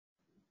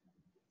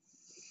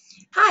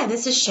Hi,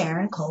 this is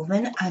Sharon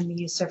Colvin. I'm the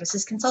Youth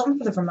Services Consultant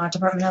for the Vermont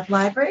Department of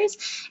Libraries,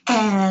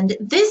 and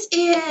this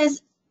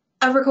is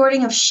a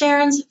recording of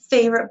Sharon's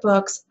favorite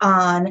books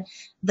on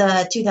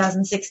the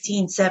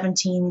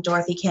 2016-17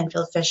 Dorothy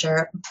Canfield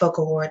Fisher Book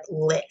Award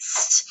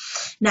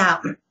list.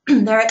 Now,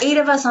 there are 8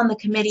 of us on the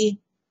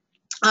committee.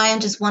 I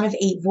am just one of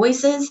 8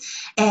 voices,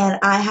 and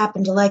I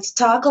happen to like to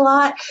talk a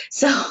lot,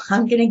 so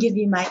I'm going to give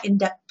you my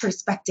in-depth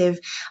perspective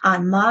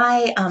on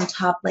my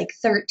top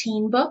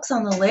 13 books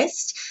on the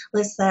list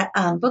that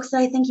books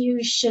that I think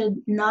you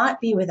should not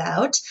be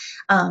without.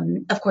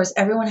 Of course,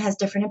 everyone has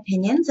different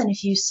opinions, and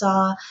if you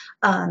saw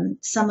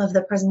some of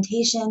the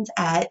presentations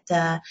at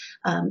the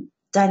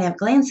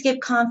Dynamic Landscape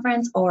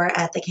Conference or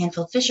at the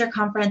Canfield Fisher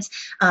Conference,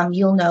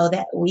 you'll know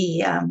that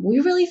we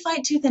really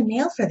fight tooth and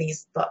nail for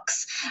these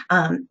books.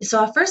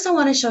 So first I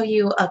want to show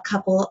you a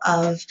couple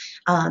of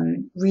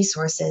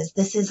resources.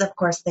 This is, of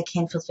course, the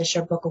Canfield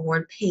Fisher Book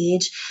Award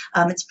page.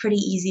 It's pretty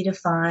easy to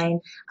find.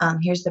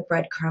 Here's the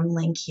breadcrumb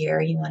link here.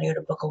 You want to go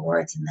to Book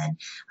Awards and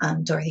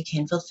then Dorothy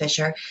Canfield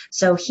Fisher.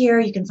 So here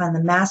you can find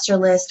the master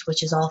list,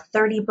 which is all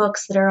 30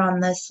 books that are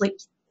on the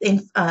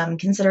in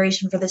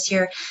consideration for this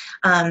year.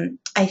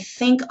 I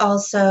think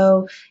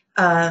also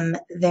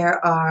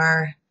there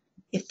are,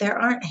 if there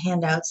aren't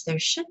handouts, there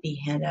should be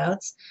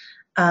handouts.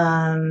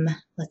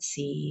 Let's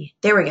see.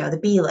 There we go, the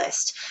B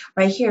list.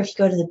 Right here, if you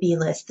go to the B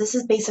list, this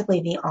is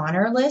basically the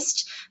honor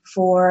list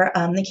for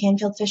the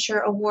Canfield Fisher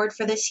Award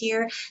for this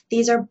year.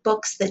 These are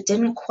books that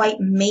didn't quite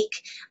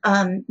make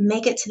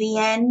it to the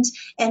end.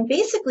 And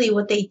basically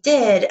what they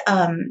did,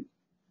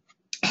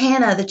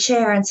 Hannah, the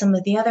chair, and some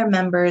of the other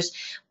members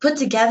put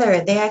together,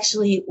 they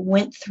actually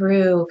went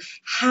through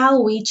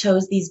how we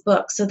chose these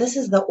books. So this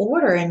is the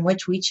order in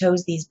which we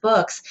chose these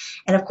books.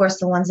 And of course,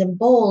 the ones in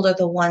bold are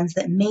the ones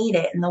that made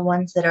it, and the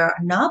ones that are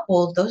not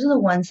bold, those are the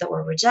ones that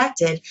were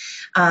rejected.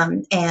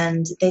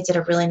 And they did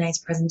a really nice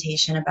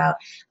presentation about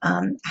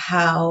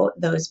how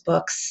those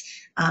books,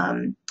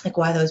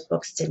 why those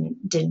books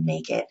didn't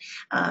make it.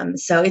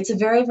 So it's a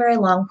very, very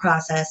long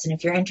process, and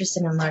if you're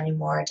interested in learning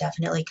more,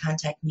 definitely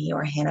contact me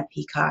or Hannah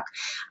Peacock.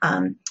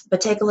 But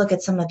take a look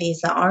at some of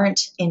these that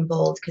aren't in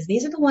bold, because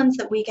these are the ones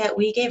that we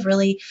gave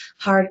really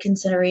hard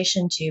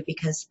consideration to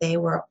because they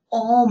were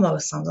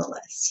almost on the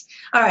list.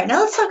 All right,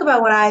 now let's talk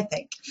about what I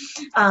think.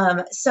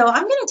 So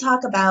I'm going to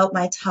talk about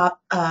my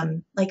top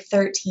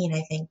 13,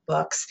 I think,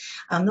 books.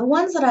 The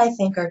ones that I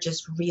think are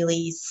just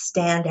really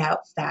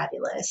standout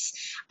fabulous.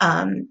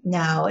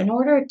 Now, in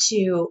order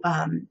to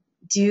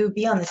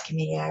be on this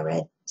committee, I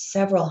read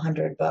several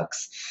hundred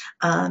books,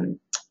 and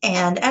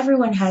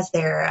everyone has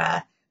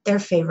their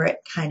favorite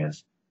kind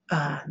of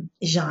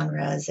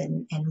genres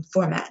and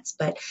formats,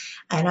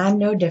 and I'm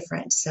no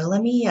different. So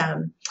let me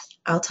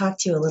I'll talk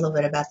to you a little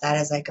bit about that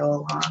as I go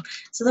along.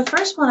 So the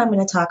first one I'm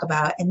going to talk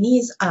about, and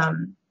these,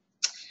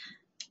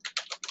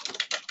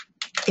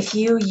 if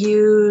you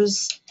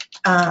use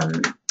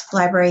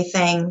Library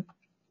Thing,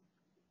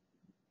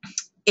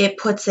 it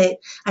puts it,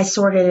 I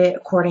sorted it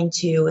according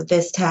to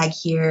this tag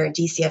here,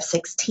 DCF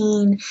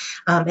 16,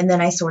 and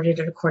then I sorted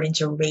it according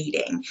to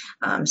rating.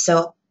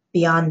 So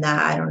beyond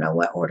that, I don't know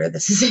what order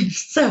this is in,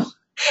 so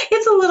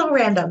it's a little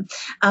random.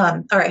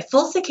 All right,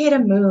 Full Cicada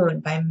Moon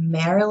by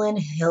Marilyn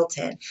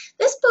Hilton.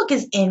 This book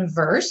is in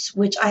verse,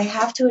 which I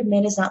have to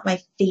admit is not my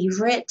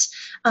favorite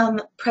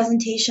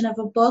presentation of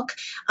a book,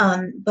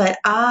 but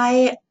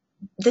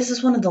this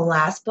is one of the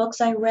last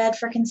books I read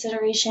for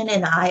consideration,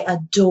 and I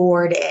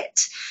adored it.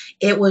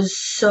 It was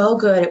so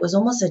good. It was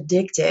almost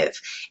addictive,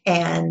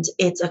 and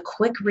it's a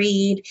quick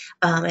read,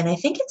 and I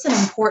think it's an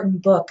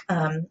important book.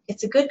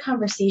 It's a good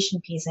conversation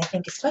piece, I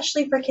think,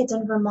 especially for kids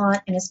in Vermont,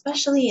 and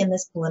especially in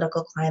this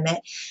political climate.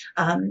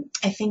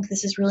 I think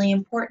this is really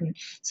important.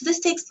 So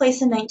this takes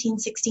place in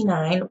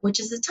 1969,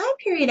 which is a time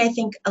period I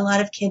think a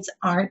lot of kids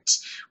aren't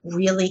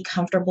really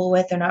comfortable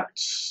with. They're not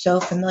so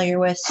familiar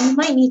with, so you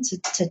might need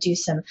to do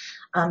some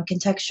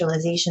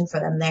contextualization for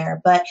them there.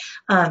 But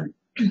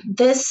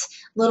this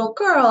little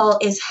girl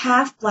is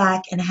half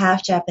black and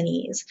half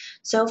Japanese.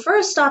 So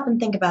first stop and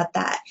think about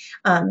that.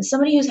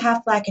 Somebody who's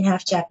half black and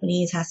half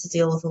Japanese has to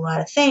deal with a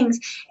lot of things,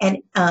 and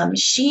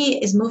she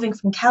is moving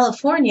from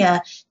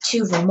California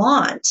to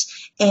Vermont.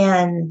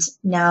 And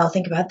now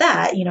think about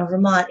that. You know,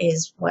 Vermont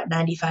is, what,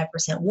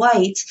 95%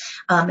 white,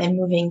 and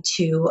moving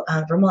to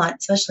Vermont,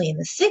 especially in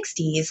the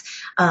 60s,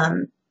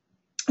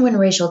 when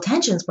racial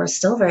tensions were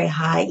still very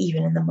high,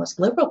 even in the most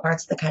liberal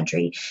parts of the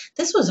country,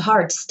 this was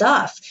hard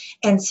stuff.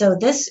 And so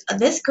this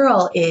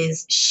girl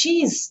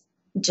she's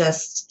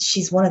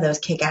one of those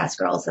kick-ass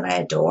girls that I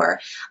adore.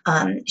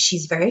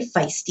 She's very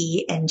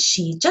feisty, and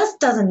she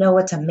just doesn't know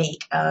what to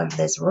make of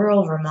this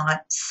rural Vermont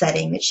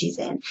setting that she's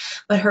in.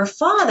 But her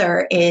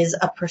father is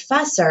a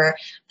professor,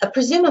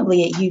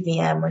 presumably at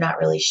UVM, we're not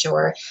really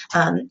sure,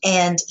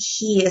 and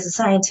he is a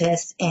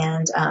scientist,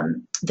 and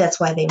that's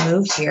why they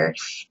moved here.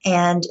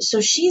 And so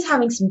she's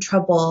having some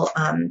trouble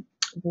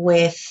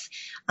with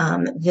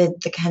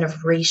the kind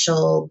of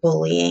racial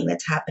bullying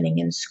that's happening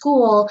in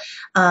school.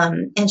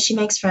 And she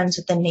makes friends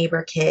with the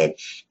neighbor kid.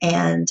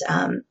 And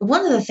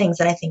one of the things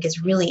that I think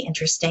is really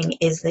interesting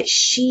is that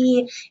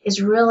she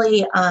is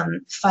really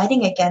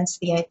fighting against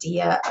the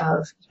idea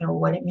of, you know,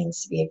 what it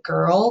means to be a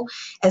girl,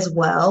 as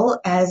well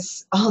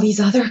as all these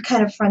other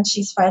kind of fronts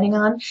she's fighting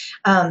on,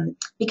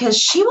 because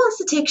she wants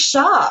to take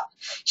shop.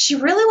 She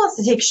really wants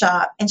to take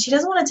shop, and she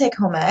doesn't want to take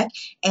home ec.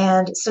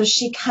 And so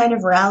she kind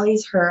of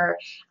rallies her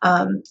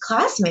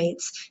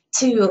classmates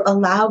to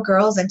allow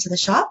girls into the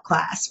shop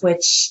class,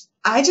 which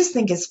I just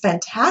think is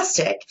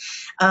fantastic.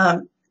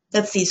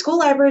 Let's see, School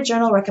Library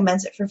Journal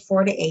recommends it for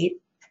 4 to 8.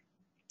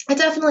 I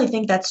definitely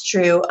think that's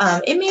true.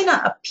 It may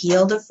not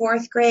appeal to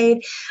fourth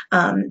grade,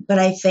 but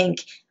I think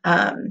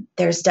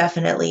there's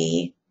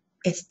definitely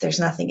there's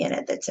nothing in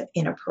it that's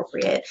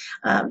inappropriate.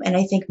 And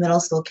I think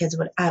middle school kids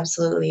would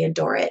absolutely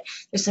adore it.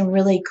 There's some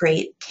really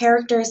great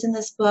characters in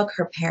this book.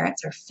 Her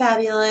parents are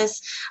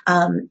fabulous.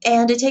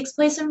 And it takes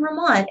place in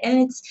Vermont.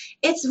 And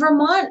it's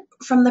Vermont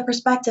from the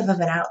perspective of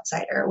an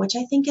outsider, which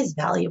I think is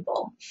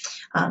valuable.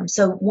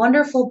 So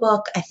wonderful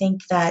book. I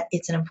think that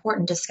it's an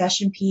important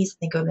discussion piece. I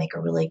think it would make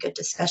a really good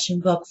discussion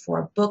book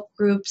for book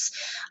groups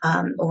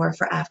or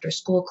for after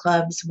school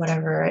clubs,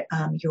 whatever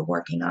you're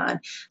working on.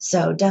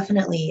 So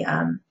definitely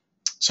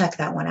check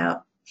that one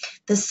out.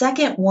 The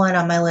second one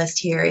on my list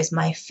here is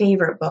my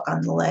favorite book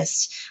on the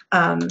list.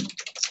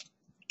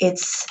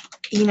 It's,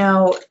 you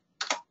know,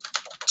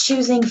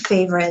 choosing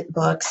favorite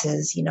books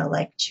is, you know,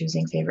 like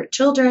choosing favorite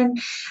children,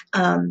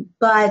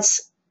 but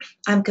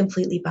I'm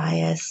completely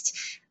biased.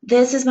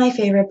 This is my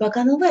favorite book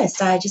on the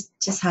list. I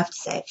just have to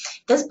say,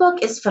 this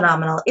book is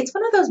phenomenal. It's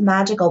one of those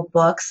magical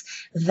books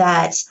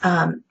that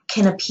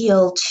can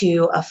appeal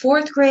to a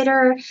fourth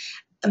grader,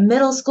 a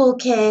middle school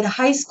kid,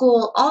 high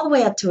school, all the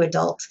way up to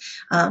adult.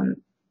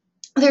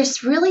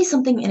 There's really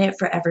something in it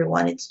for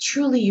everyone. It's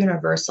truly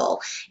universal.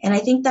 And I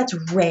think that's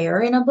rare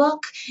in a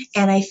book.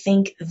 And I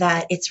think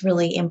that it's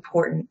really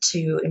important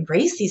to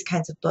embrace these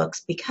kinds of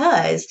books,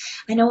 because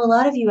I know a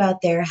lot of you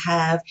out there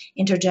have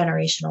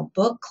intergenerational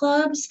book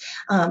clubs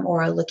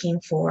or are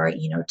looking for,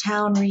 you know,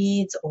 town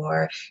reads,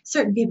 or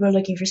certain people are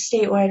looking for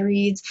statewide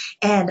reads.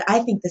 And I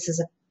think this is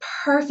a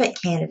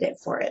perfect candidate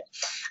for it.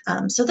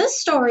 So this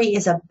story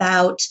is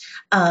about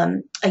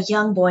a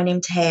young boy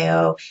named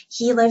Teo.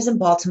 He lives in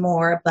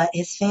Baltimore, but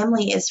his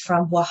family is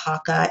from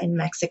Oaxaca in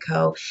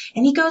Mexico.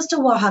 And he goes to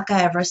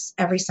Oaxaca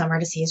every summer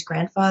to see his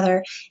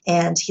grandfather.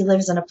 And he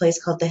lives in a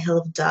place called the Hill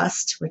of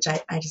Dust, which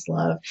I just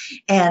love.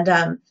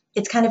 And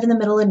it's kind of in the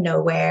middle of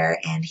nowhere,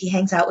 and he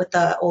hangs out with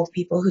the old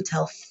people who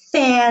tell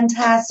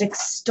fantastic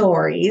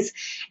stories,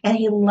 and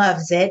he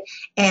loves it.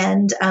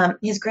 And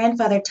his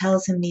grandfather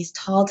tells him these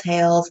tall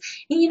tales,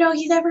 and, you know,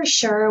 he's never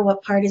sure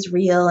what part is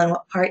real and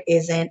what part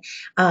isn't,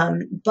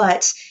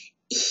 but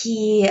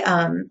he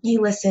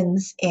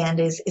listens and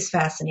is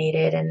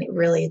fascinated and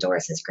really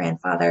adores his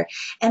grandfather.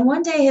 And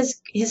one day,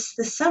 this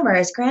summer,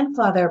 his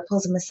grandfather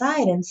pulls him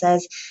aside and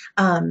says,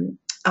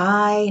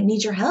 I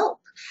need your help.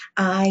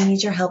 I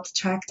need your help to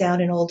track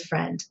down an old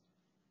friend.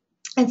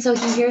 And so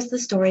he hears the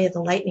story of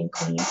the Lightning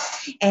Queen.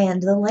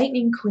 And the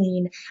Lightning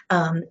Queen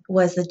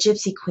was the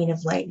Gypsy Queen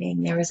of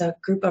Lightning. There was a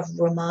group of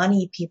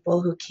Romani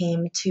people who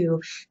came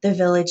to the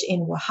village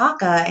in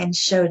Oaxaca and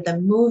showed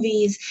them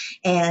movies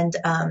and,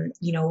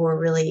 you know, were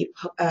really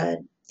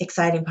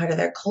exciting part of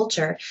their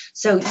culture.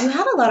 So you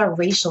had a lot of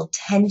racial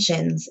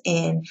tensions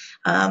in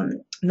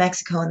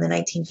Mexico in the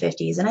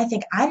 1950s. And I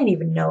think I didn't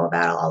even know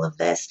about all of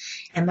this.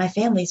 And my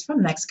family's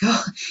from Mexico.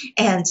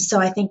 And so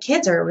I think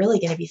kids are really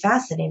going to be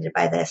fascinated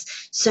by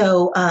this.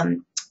 So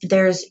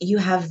you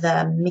have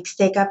the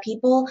Mixteca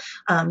people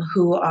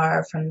who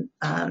are from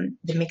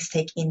the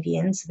Mixtec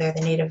Indians. They're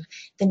the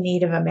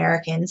Native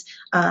Americans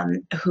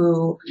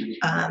who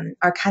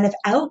are kind of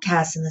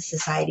outcasts in the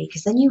society,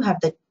 because then you have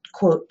the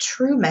quote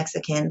true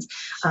Mexicans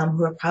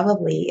who are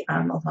probably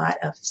a lot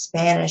of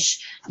Spanish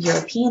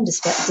European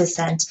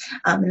descent,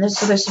 and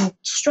so there's some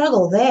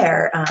struggle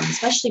there,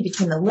 especially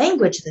between the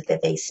language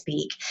that they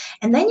speak.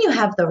 And then you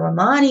have the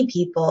Romani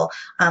people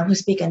who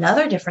speak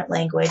another different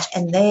language,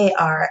 and they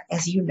are,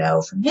 as you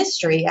know from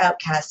history,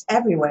 outcasts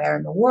everywhere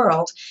in the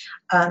world,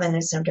 and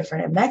it's no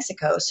different in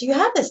Mexico. So you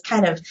have this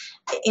kind of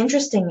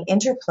interesting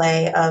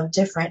interplay of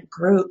different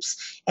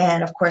groups,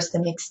 and of course the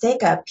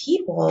Mixteca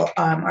people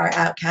are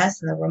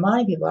outcasts, and the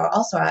Romani people are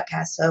also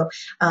outcasts. So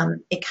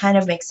it kind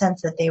of makes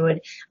sense that they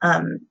would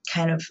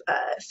kind of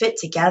fit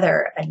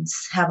together and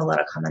have a lot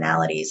of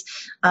commonalities.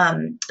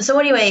 So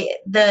anyway,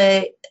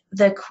 the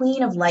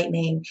Queen of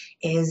Lightning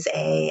is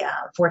a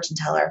fortune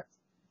teller,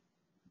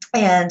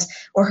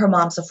 or her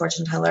mom's a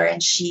fortune teller,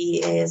 and she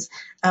is,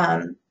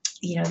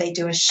 you know, they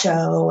do a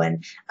show,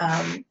 and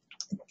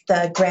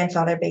the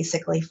grandfather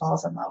basically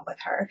falls in love with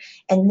her,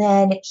 and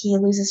then he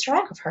loses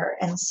track of her.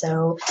 And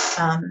so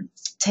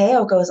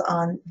Teo goes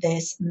on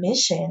this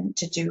mission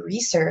to do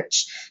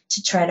research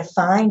to try to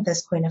find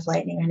this Queen of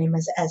Lightning. Her name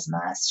is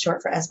Esma,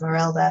 short for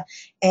Esmeralda.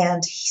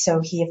 And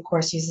so he, of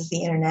course, uses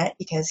the internet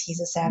because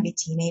he's a savvy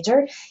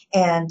teenager,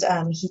 and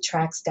he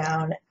tracks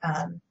down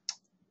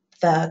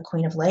the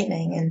Queen of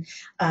Lightning.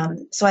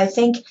 And so I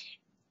think,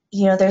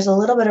 there's a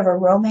little bit of a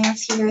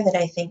romance here that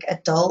I think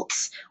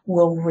adults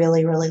will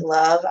really, really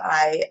love.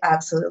 I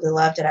absolutely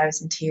loved it. I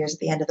was in tears at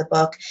the end of the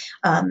book.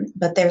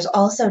 But there's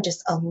also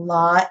just a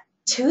lot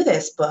to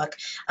this book.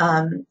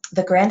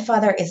 The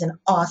grandfather is an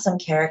awesome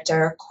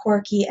character,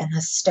 quirky and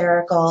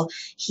hysterical.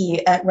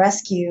 He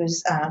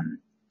rescues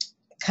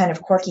kind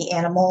of quirky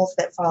animals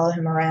that follow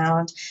him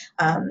around.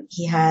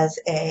 He has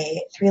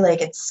a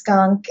three-legged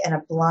skunk and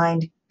a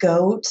blind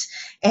goat,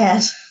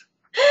 and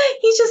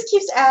he just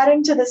keeps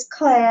adding to this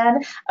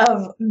clan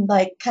of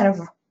like kind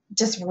of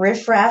just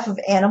riffraff of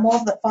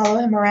animals that follow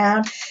him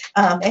around.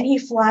 And he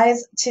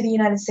flies to the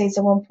United States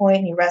at one point,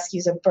 and he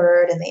rescues a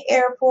bird in the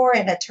airport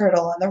and a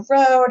turtle on the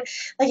road.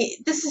 Like,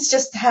 this is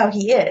just how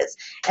he is.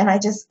 And I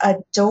just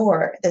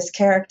adore this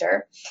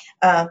character.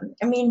 I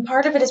mean,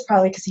 part of it is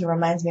probably because he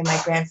reminds me of my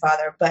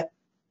grandfather,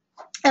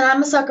 and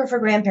I'm a sucker for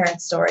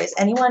grandparent stories.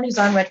 Anyone who's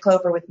on Red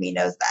Clover with me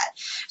knows that.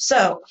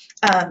 So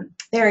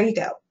there you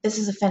go. This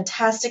is a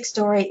fantastic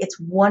story. It's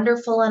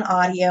wonderful in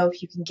audio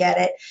if you can get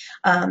it.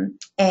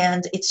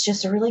 And it's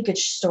just a really good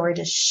story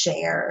to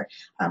share.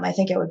 I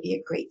think it would be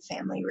a great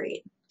family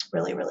read.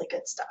 Really, really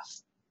good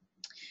stuff.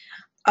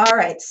 All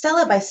right,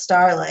 Stella by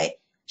Starlight.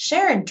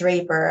 Sharon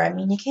Draper, I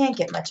mean, you can't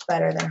get much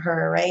better than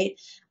her, right?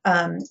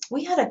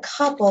 We had a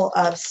couple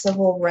of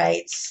civil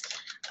rights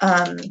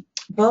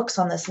books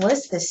on this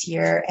list this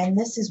year, and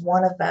this is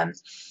one of them.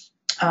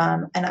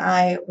 And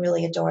I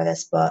really adore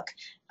this book.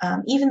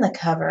 Even the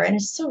cover, and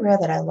it's so rare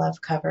that I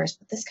love covers,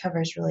 but this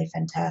cover is really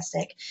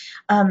fantastic.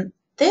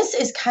 This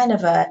is kind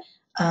of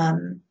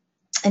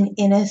an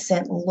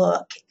innocent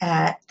look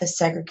at the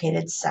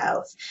segregated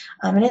South.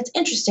 And it's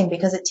interesting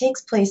because it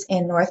takes place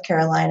in North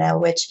Carolina,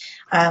 which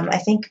I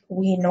think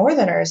we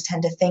Northerners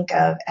tend to think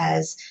of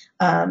as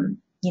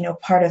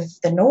part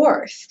of the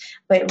North,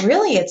 but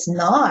really it's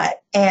not.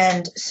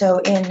 And so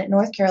in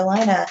North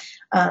Carolina,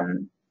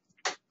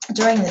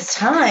 during this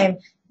time,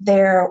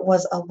 there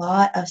was a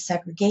lot of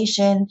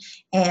segregation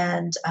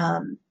and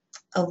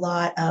a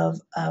lot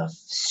of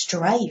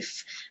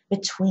strife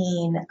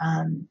between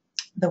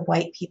the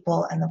white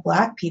people and the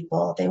black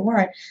people. They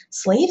weren't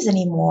slaves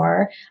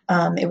anymore.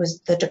 It was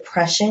the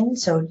Depression,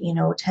 so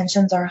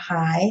tensions are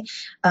high,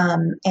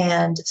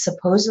 and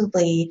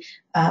supposedly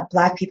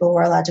black people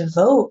were allowed to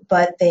vote,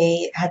 but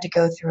they had to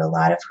go through a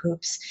lot of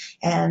hoops,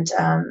 and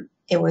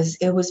it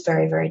was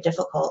very, very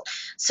difficult.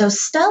 So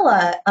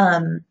Stella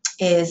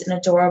is an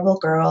adorable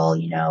girl.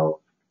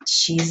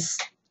 She's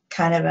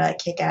kind of a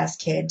kick-ass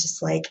kid,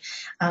 just like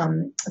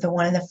the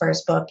one in the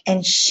first book.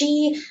 And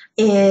she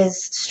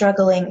is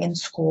struggling in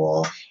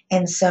school.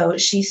 And so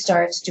she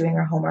starts doing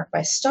her homework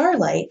by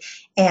starlight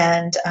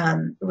and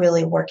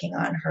really working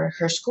on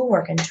her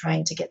schoolwork and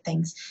trying to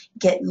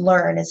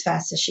learn as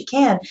fast as she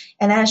can.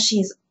 And as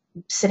she's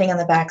sitting on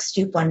the back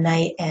stoop one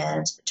night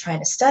and trying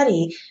to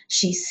study,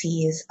 she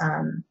sees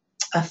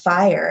a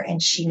fire,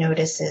 and she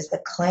notices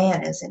the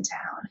Klan is in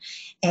town.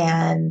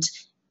 And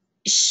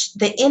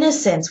the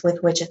innocence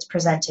with which it's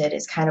presented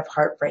is kind of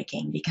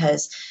heartbreaking,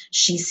 because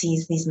she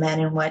sees these men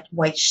in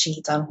white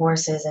sheets on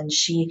horses, and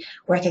she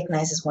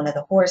recognizes one of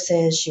the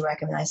horses, she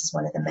recognizes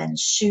one of the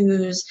men's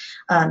shoes,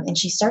 and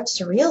she starts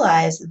to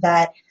realize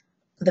that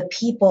the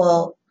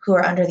people who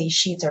are under these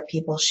sheets are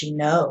people she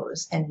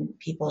knows and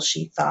people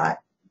she thought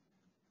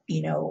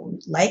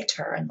liked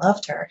her and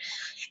loved her.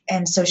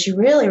 And so she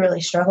really,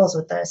 really struggles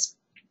with this.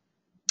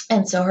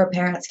 And so her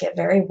parents get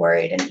very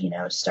worried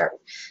and start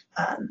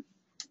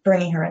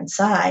bringing her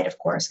inside, of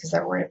course, because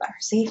they're worried about her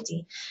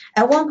safety.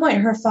 At one point,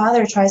 her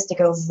father tries to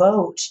go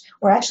vote,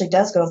 or actually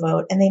does go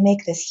vote, and they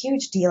make this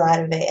huge deal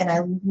out of it, and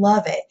I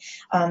love it.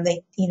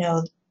 They,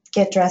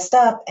 get dressed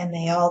up, and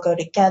they all go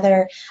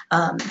together,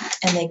 and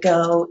they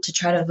go to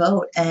try to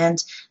vote,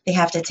 and they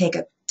have to take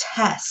a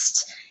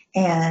test.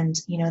 And,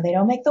 they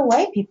don't make the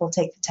white people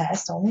take the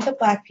test. Only the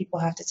black people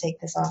have to take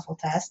this awful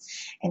test.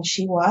 And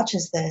she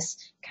watches this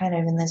kind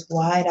of in this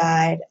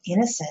wide-eyed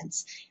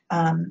innocence.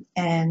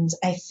 And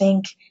I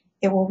think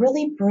it will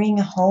really bring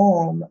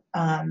home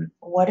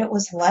what it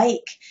was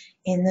like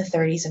in the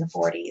 30s and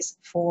 40s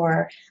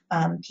for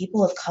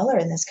people of color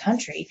in this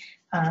country.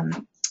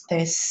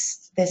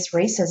 This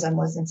racism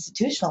was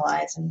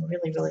institutionalized and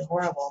really, really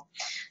horrible.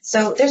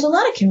 So there's a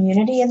lot of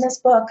community in this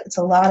book. It's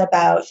a lot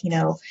about,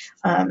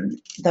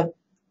 the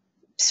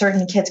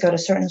certain kids go to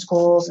certain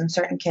schools and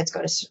certain kids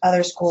go to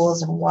other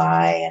schools and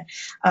why,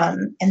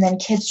 and then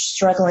kids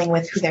struggling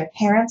with who their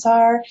parents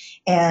are,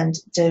 and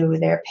do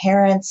their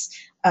parents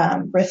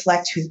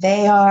reflect who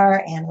they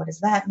are, and what does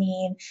that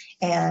mean?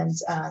 And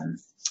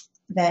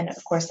then,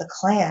 of course, the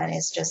Klan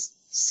is just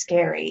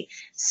scary.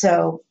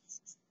 So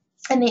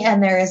in the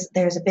end,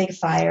 there's a big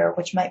fire,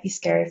 which might be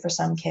scary for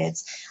some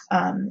kids,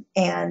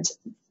 and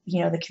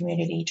the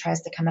community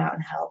tries to come out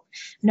and help.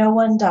 No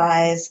one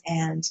dies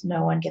and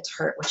no one gets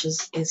hurt, which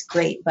is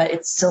great, but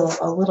it's still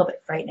a little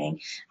bit frightening.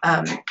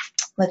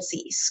 Let's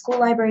see, School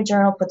Library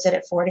Journal puts it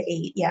at 4 to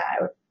 8. Yeah,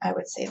 I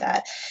would say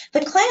that.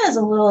 The Klan is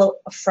a little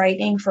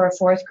frightening for a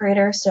fourth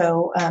grader,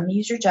 so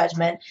use your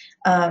judgment.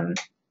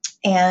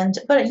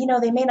 But you know,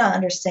 they may not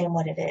understand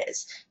what it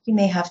is. You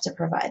may have to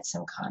provide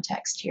some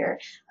context here.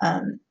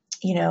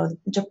 You know,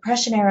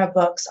 Depression era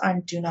books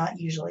do not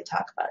usually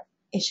talk about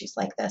issues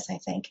like this, I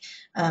think,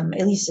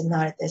 at least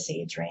not at this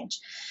age range.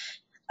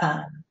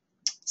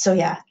 So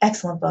yeah,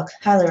 excellent book.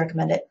 Highly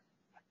recommend it.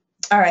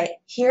 All right,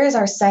 here's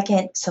our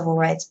second civil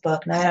rights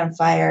book, Night on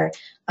Fire.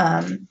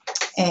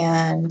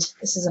 And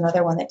this is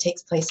another one that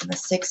takes place in the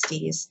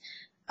 60s.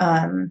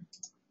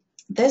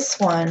 This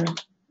one,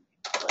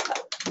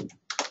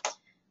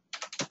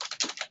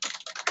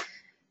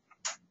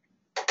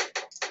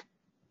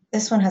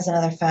 has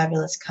another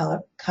fabulous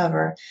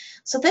cover.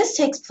 So this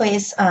takes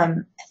place, I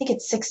think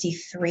it's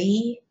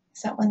 63,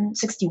 is that one?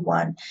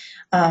 61,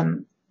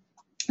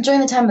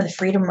 during the time of the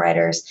Freedom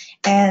Riders.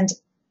 And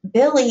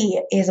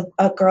Billy is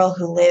a girl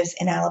who lives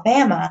in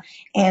Alabama,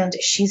 and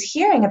she's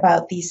hearing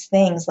about these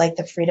things like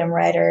the Freedom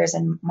Riders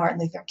and Martin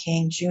Luther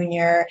King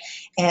Jr.,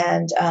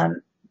 and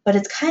but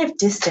it's kind of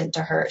distant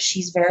to her.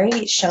 She's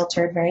very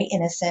sheltered, very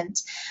innocent.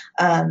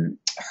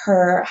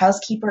 Her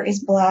housekeeper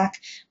is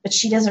black, but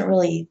she doesn't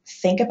really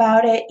think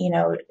about it. You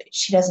know,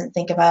 she doesn't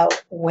think about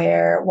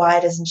why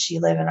doesn't she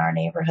live in our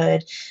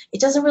neighborhood? It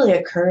doesn't really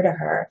occur to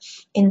her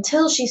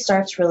until she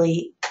starts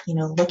really, you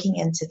know, looking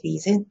into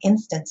these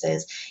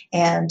instances.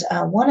 And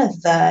one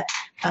of the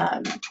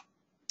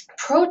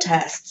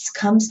protests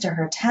comes to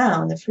her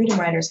town. The Freedom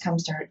Riders come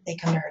to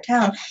her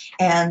town,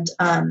 and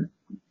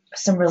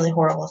some really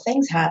horrible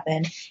things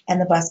happen, and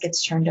the bus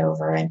gets turned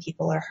over and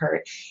people are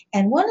hurt.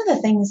 And one of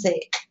the things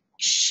that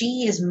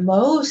she is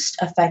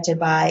most affected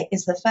by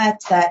is the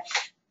fact that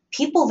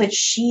people that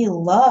she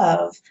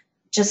loves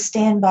just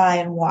stand by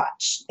and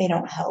watch. They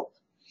don't help.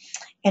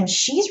 And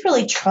she's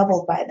really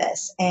troubled by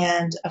this.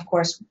 And of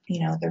course,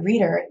 you know, the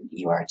reader,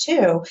 you are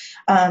too.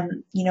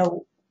 You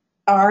know,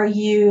 are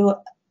you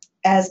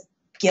as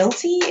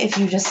guilty if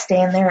you just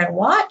stand there and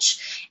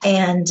watch?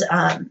 And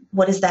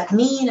what does that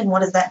mean? And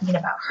what does that mean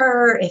about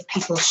her if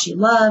people she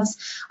loves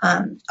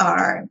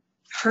are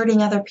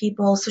hurting other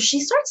people? So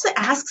she starts to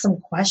ask some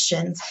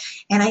questions.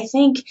 And I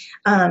think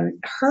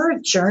her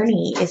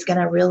journey is going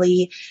to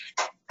really,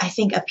 I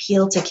think,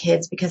 appeal to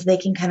kids because they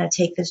can kind of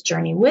take this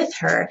journey with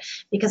her.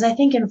 Because I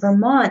think in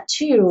Vermont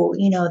too,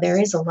 you know,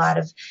 there is a lot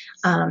of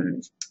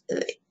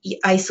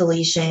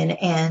isolation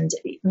and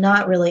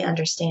not really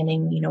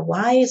understanding, you know,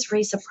 why is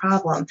race a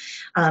problem?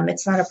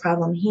 It's not a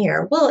problem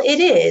here. Well, it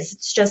is.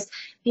 It's just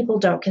people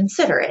don't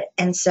consider it.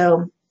 And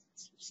so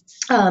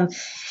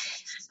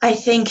I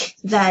think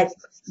that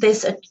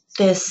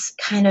this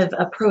kind of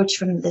approach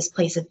from this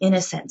place of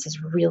innocence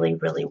is really,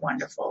 really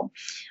wonderful.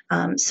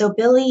 So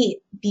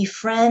Billy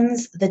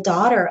befriends the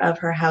daughter of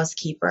her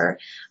housekeeper,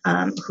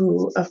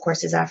 who, of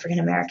course, is African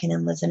American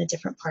and lives in a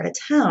different part of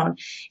town.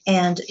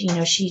 And, you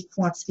know, she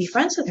wants to be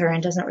friends with her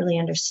and doesn't really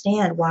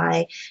understand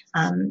why,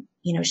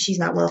 you know, she's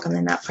not welcome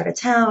in that part of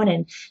town.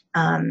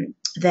 And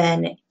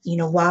then, you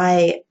know,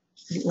 why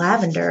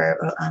Lavender,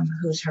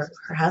 who's her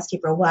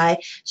housekeeper, why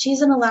she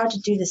isn't allowed to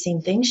do the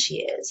same thing she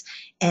is.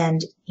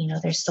 And, you know,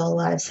 there's still a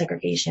lot of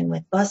segregation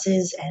with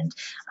buses and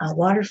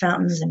water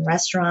fountains and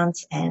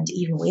restaurants and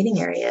even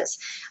waiting areas.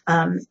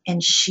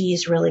 And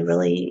she's really,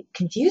 really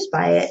confused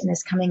by it and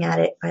is coming at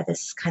it by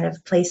this kind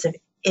of place of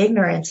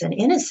ignorance and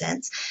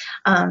innocence,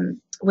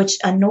 which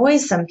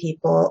annoys some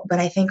people, but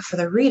I think for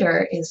the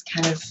reader is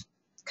kind of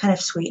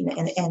sweet,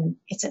 and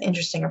it's an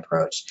interesting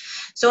approach.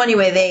 So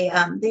anyway,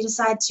 they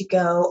decide to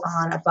go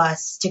on a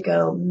bus to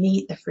go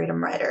meet the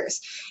Freedom Riders,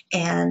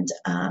 and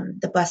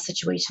the bus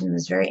situation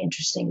is very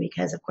interesting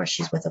because, of course,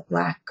 she's with a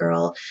black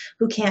girl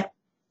who can't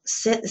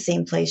sit the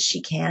same place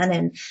she can,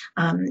 and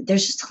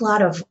there's just a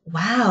lot of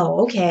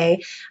wow,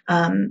 okay,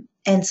 and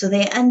so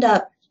they end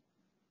up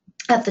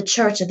at the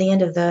church at the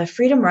end of the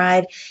Freedom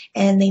Ride,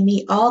 and they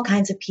meet all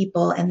kinds of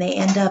people, and they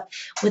end up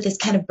with this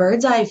kind of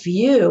bird's eye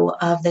view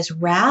of this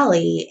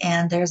rally.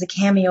 And there's a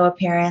cameo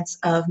appearance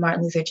of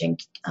Martin Luther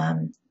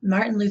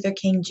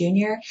King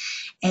Jr.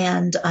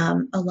 and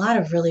a lot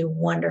of really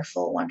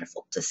wonderful,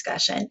 wonderful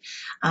discussion.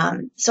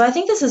 So I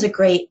think this is a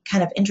great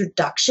kind of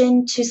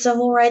introduction to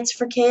civil rights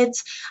for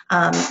kids.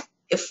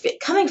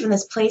 Coming from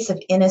this place of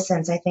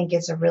innocence, I think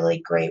is a really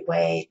great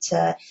way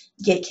to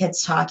get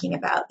kids talking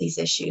about these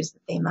issues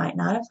that they might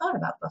not have thought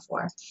about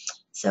before.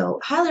 So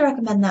highly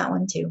recommend that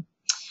one too.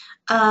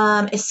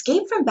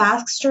 Escape from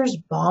Baxter's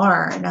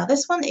Barn. Now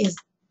this one is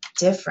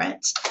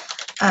different.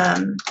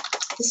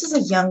 This is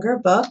a younger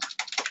book.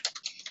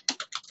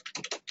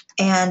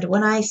 And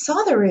when I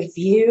saw the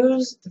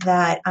reviews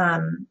that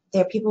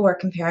people were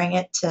comparing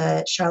it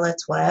to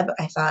Charlotte's Web,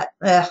 I thought,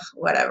 ugh,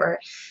 whatever.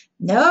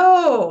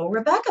 No,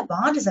 Rebecca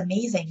Bond is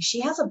amazing. She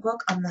has a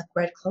book on the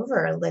Red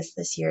Clover list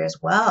this year as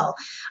well,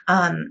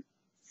 Out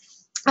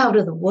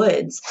of the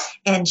Woods.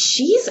 And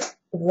she's,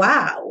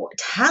 wow,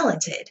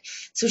 talented.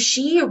 So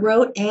she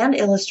wrote and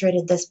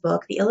illustrated this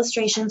book. The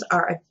illustrations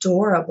are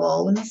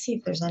adorable. Let me see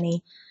if there's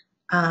any.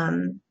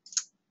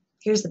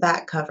 Here's the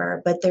back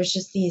cover, but there's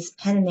just these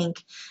pen and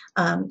ink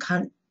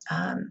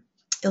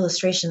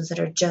illustrations that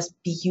are just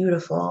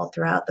beautiful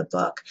throughout the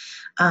book.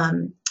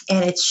 And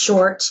it's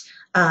short.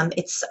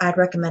 I'd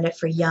recommend it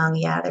for young.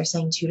 Yeah, they're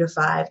saying 2 to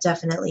 5,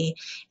 definitely.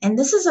 And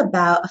this is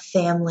about a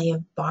family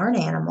of barn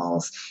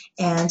animals.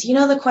 And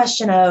the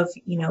question of,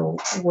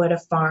 would a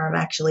farm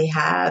actually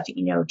have,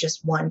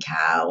 just one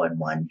cow and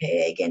one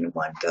pig and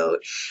one goat?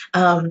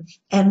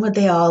 And would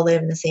they all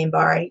live in the same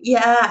barn?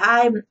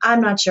 Yeah,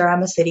 I'm not sure.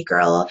 I'm a city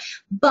girl.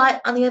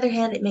 But on the other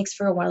hand, it makes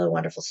for a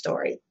wonderful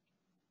story.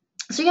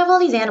 So you have all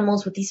these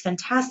animals with these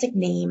fantastic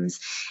names,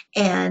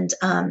 and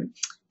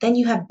then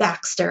you have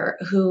Baxter,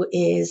 who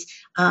is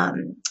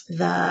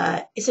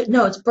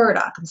it's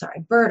Burdock. I'm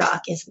sorry.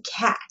 Burdock is the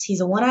cat.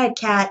 He's a one-eyed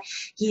cat.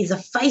 He's a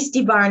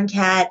feisty barn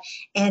cat,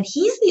 and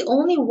he's the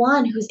only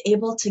one who's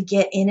able to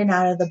get in and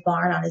out of the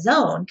barn on his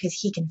own because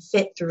he can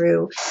fit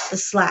through the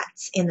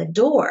slats in the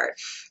door.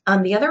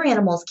 The other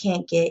animals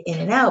can't get in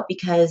and out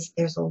because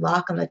there's a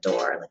lock on the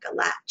door, like a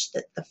latch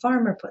that the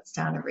farmer puts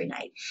down every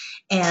night.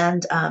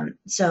 And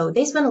so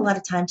they spend a lot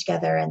of time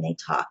together and they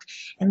talk.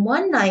 And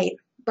one night,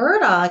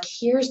 Burdock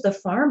hears the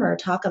farmer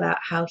talk about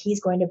how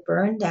he's going to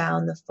burn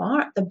down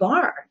the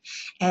barn,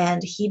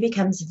 and he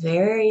becomes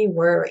very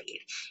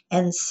worried.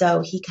 And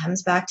so he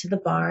comes back to the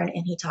barn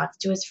and he talks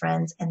to his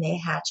friends, and they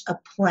hatch a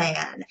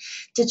plan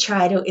to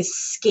try to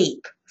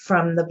escape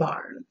from the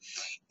barn.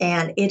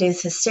 And it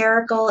is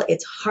hysterical.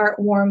 It's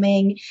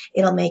heartwarming.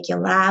 It'll make you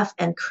laugh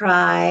and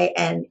cry,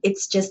 and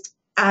it's just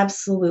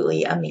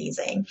absolutely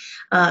amazing.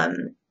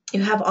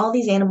 You have all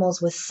these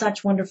animals with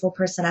such wonderful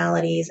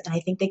personalities, and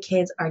I think the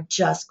kids are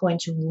just going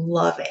to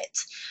love it.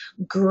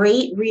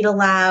 Great read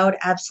aloud,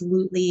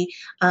 absolutely,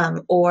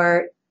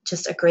 or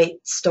just a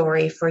great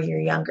story for your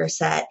younger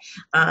set.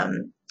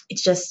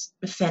 It's just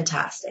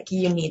fantastic.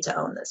 You need to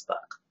own this book.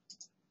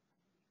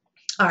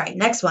 All right,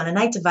 next one, A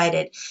Night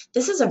Divided.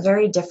 This is a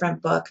very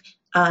different book.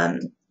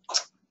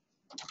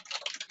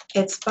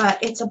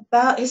 It's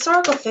about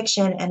historical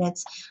fiction, and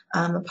it's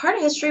a part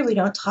of history we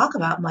don't talk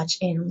about much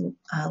in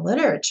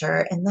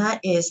literature, and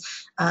that is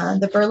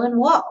the Berlin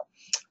Wall.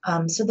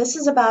 So this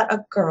is about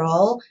a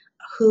girl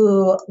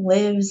who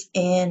lives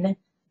in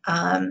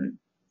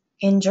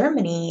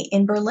Germany,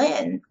 in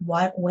Berlin,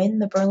 when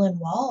the Berlin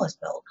Wall is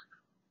built.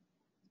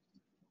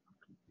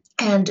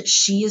 And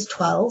she is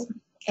 12,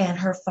 and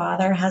her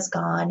father has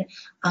gone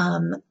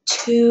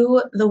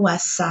to the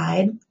West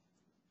Side,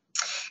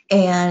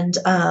 and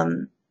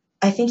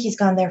I think he's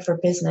gone there for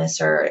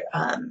business or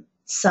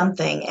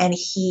something, and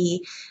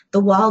the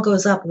wall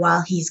goes up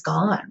while he's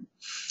gone.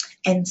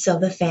 And so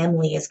the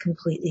family is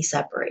completely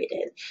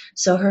separated.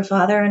 So her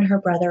father and her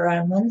brother are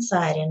on one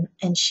side,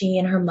 and she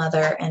and her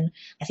mother, and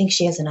I think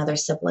she has another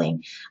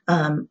sibling,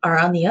 are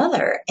on the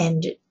other,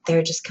 and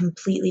they're just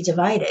completely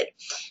divided.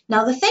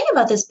 Now, the thing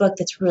about this book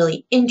that's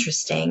really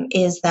interesting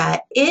is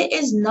that it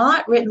is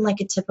not written like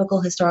a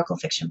typical historical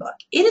fiction book.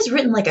 It is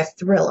written like a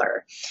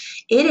thriller.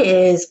 It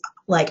is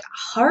like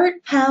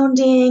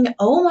heart-pounding.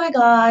 Oh my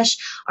gosh,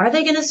 are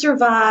they going to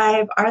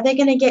survive? Are they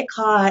going to get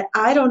caught?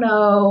 I don't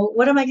know.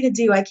 What am I going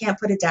to do? I can't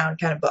put it down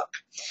kind of book.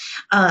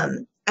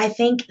 I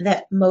think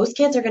that most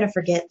kids are going to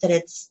forget that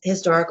it's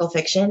historical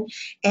fiction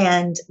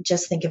and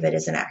just think of it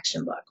as an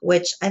action book,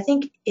 which I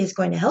think is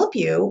going to help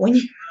you when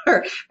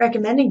you're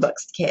recommending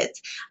books to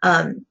kids.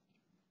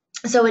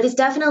 So it is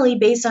definitely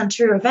based on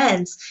true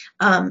events,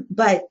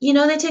 but,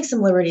 they take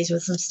some liberties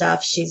with some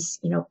stuff. She's,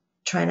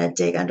 trying to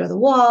dig under the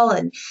wall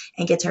and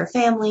get to her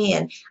family,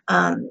 and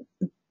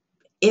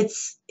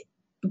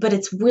but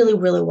it's really,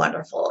 really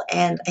wonderful.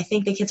 And I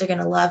think the kids are going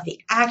to love the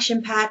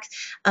action-packed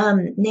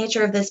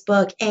nature of this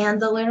book,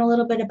 and they'll learn a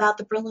little bit about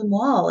the Berlin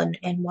Wall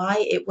and why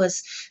it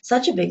was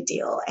such a big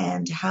deal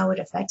and how it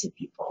affected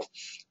people.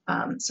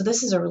 So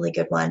this is a really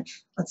good one.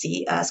 Let's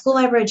see. School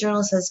Library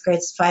Journal says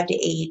grades 5 to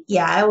 8.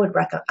 Yeah, I would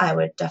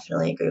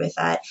definitely agree with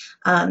that.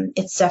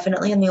 It's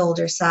definitely on the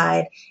older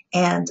side,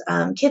 and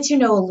kids who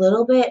know a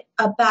little bit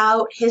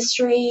about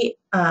history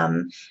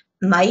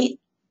might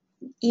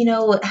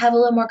have a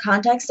little more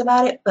context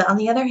about it. But on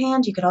the other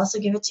hand, you could also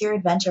give it to your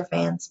adventure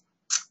fans.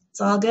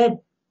 It's all good.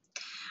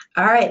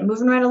 All right,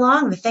 moving right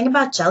along. The Thing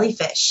About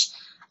Jellyfish.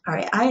 All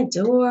right, I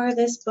adore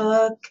this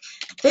book.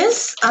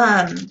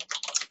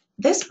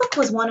 This book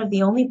was one of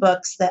the only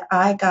books that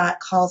I got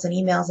calls and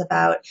emails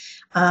about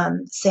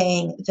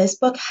saying this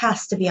book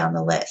has to be on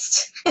the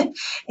list. And,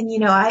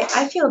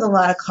 I field a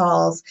lot of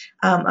calls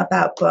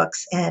about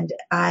books, and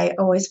I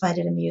always find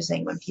it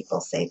amusing when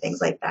people say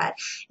things like that.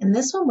 And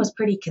this one was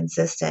pretty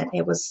consistent.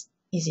 It was,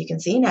 as you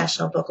can see,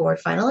 National Book Award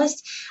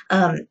finalist.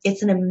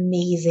 It's an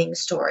amazing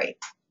story.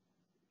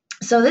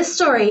 So this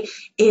story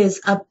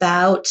is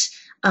about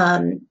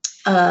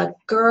a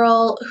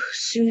girl,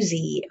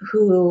 Susie,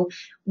 who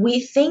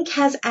we think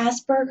has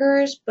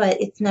Asperger's,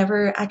 but it's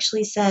never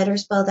actually said or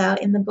spelled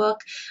out in the book.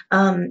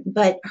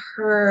 But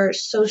her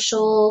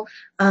social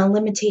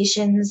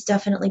limitations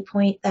definitely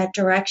point that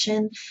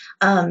direction.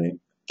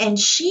 And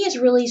she is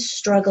really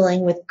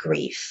struggling with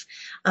grief.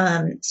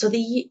 So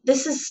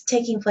this is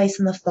taking place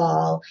in the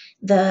fall.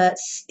 The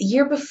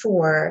year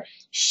before,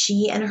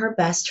 she and her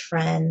best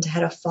friend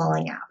had a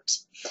falling out.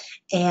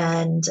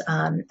 and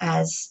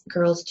as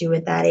girls do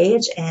at that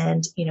age,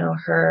 and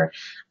her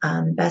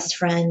best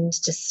friend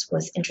just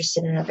was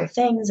interested in other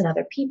things and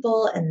other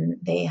people, and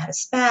they had a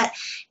spat,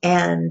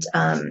 and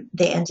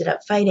they ended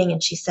up fighting,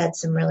 and she said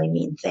some really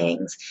mean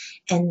things,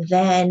 and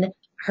then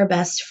her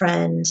best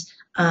friend,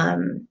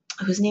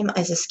 whose name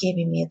is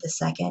escaping me at the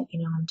second,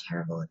 I'm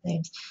terrible with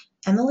names,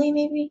 Emily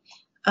maybe,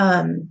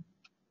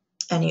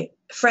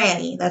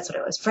 Franny, that's what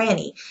it was,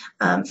 Franny.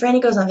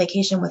 Franny goes on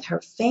vacation with her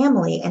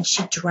family, and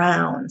she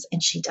drowns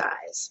and she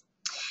dies.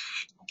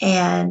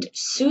 And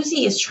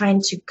Susie is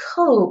trying to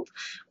cope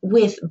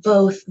with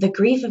both the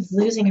grief of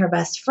losing her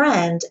best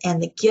friend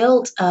and the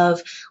guilt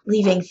of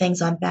leaving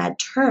things on bad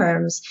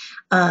terms.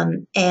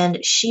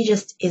 And she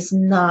just is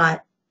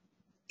not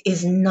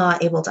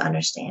able to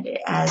understand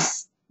it,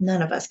 as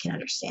none of us can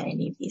understand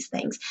any of these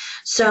things.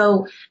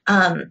 So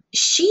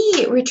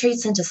she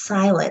retreats into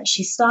silence.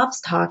 She stops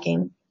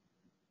talking.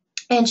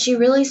 And she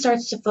really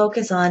starts to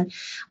focus on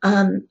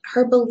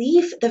her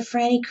belief that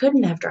Franny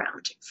couldn't have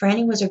drowned.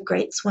 Franny was a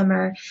great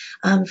swimmer.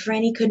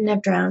 Franny couldn't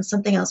have drowned.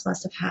 Something else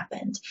must have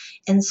happened.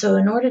 And so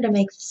in order to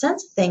make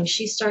sense of things,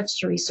 she starts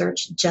to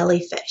research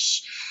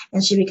jellyfish.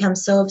 And she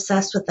becomes so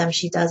obsessed with them,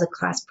 she does a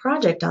class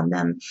project on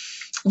them.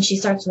 And she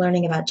starts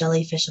learning about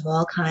jellyfish of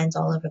all kinds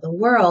all over the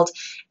world.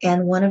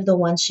 And one of the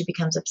ones she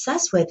becomes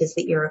obsessed with is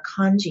the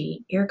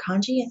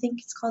irukandji, I think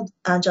it's called,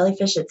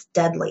 jellyfish. It's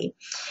deadly.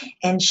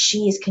 And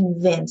she is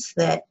convinced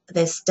that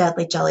this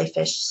deadly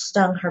jellyfish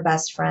stung her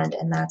best friend,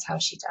 and that's how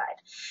she died.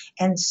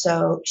 And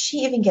so she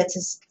even gets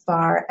as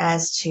far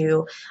as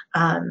to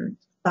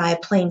buy a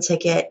plane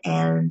ticket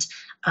and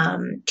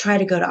try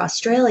to go to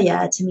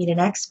Australia to meet an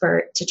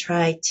expert to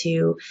try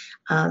to,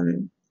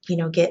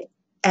 get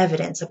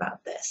evidence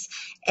about this.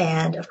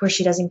 And of course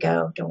she doesn't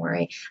go, don't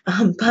worry.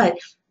 But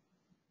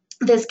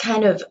this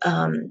kind of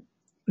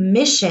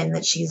mission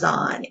that she's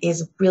on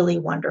is really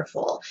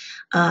wonderful.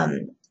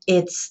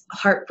 It's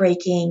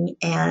heartbreaking,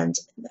 and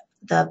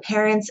the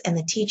parents and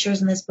the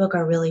teachers in this book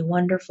are really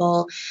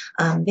wonderful.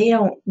 They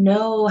don't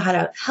know how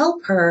to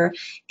help her,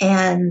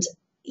 and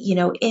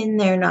in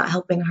their not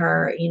helping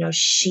her,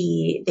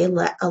 they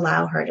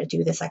allow her to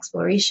do this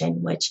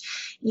exploration, which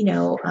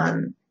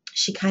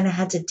she kind of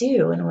had to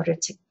do in order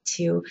to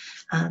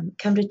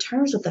come to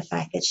terms with the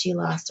fact that she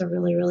lost a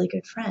really, really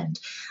good friend.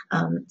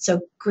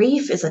 So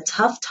grief is a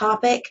tough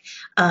topic,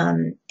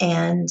 and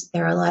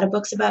there are a lot of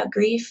books about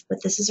grief,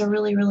 but this is a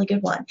really, really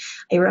good one.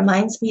 It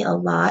reminds me a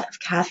lot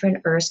of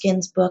Catherine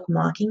Erskine's book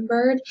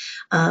Mockingbird,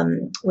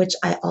 which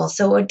I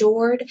also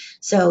adored.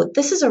 So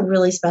this is a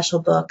really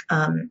special book.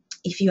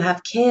 If you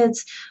have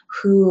kids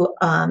who,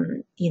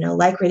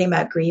 like reading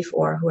about grief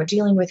or who are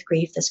dealing with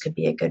grief, this could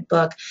be a good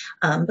book.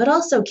 But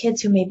also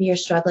kids who maybe are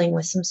struggling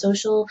with some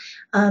social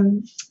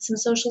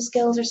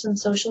skills or some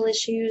social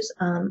issues,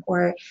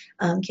 or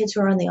kids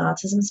who are on the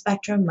autism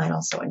spectrum might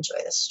also enjoy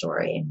this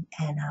story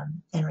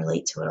and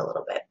relate to it a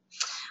little bit.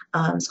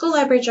 School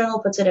Library Journal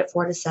puts it at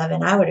 4 to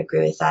 7. I would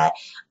agree with that.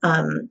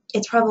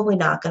 It's probably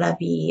not going to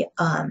be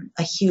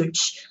a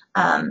huge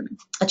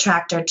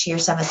attractor to your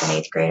 7th and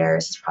 8th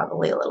graders. It's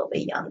probably a little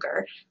bit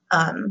younger,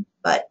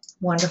 but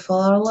wonderful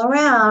all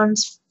around.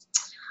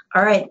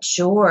 All right,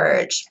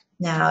 George.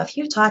 Now, if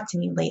you've talked to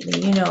me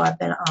lately, I've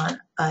been on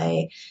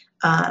a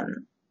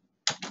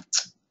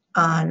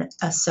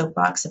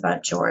soapbox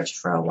about George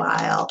for a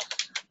while.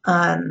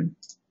 Here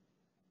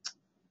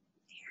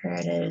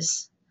it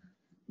is.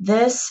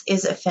 This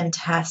is a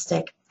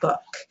fantastic book.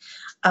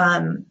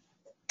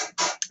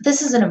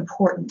 This is an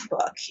important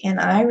book, and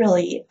I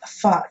really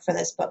fought for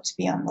this book to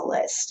be on the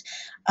list.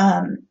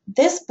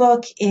 This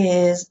book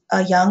is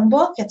a young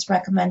book. It's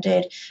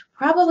recommended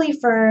probably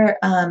for,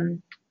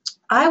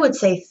 I would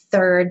say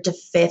 3rd to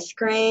 5th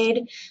grade.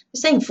 I'm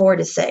saying 4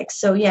 to 6,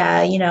 so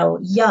yeah,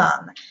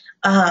 young.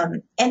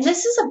 And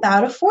this is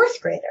about a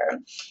 4th grader,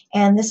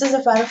 and this is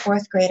about a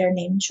 4th grader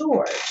named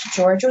George.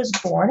 George was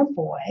born a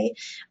boy,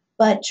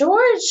 but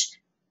George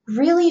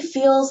really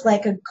feels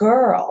like a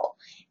girl,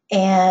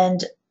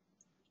 and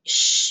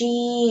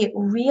she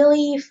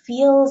really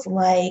feels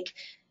like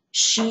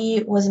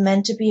she was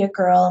meant to be a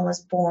girl and was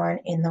born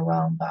in the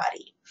wrong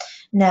body.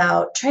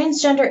 Now,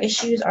 transgender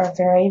issues are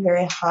very,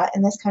 very hot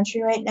in this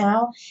country right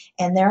now,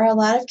 and there are a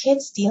lot of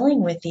kids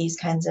dealing with these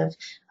kinds of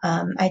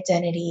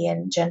identity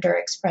and gender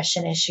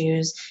expression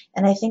issues,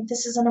 and I think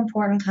this is an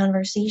important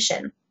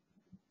conversation.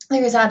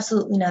 There is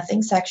absolutely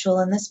nothing sexual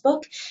in this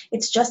book.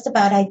 It's just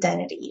about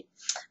identity.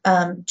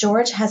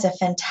 George has a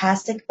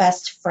fantastic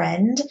best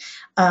friend,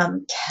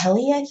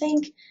 Kelly, I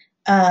think.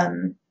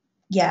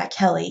 Yeah,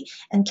 Kelly.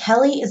 And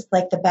Kelly is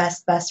like the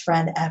best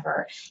friend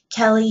ever.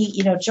 Kelly,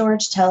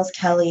 George tells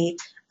Kelly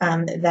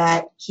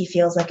that he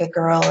feels like a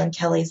girl, and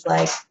Kelly's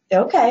like,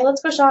 okay,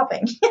 let's go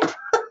shopping.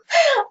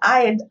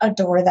 I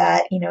adore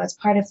that. It's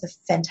part of the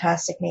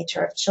fantastic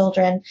nature of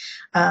children.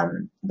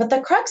 But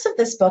the crux of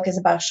this book is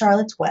about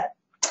Charlotte's Web.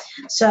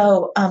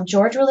 So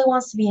George really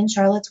wants to be in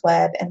Charlotte's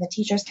Web, and the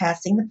teacher's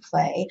casting the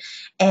play.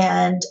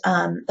 And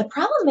the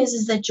problem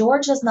is that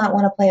George does not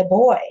want to play a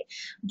boy.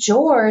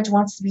 George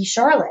wants to be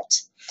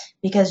Charlotte.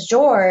 because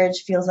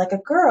George feels like a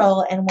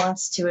girl and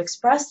wants to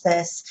express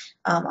this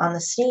on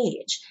the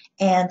stage.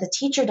 And the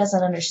teacher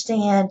doesn't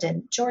understand,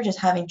 and George is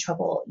having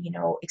trouble,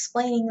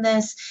 explaining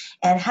this,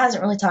 and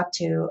hasn't really talked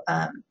to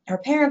her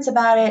parents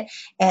about it.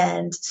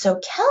 And so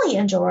Kelly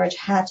and George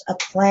hatch a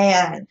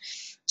plan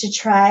to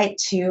try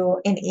to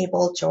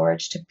enable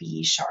George to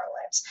be Charlotte.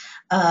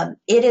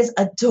 It is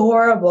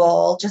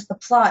adorable. Just the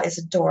plot is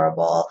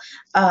adorable.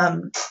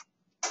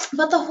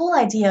 But the whole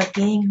idea of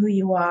being who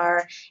you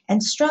are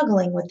and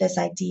struggling with this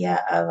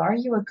idea of, are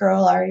you a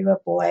girl, are you a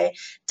boy,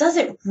 does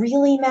it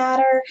really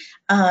matter?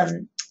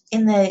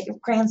 In the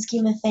grand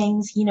scheme of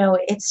things,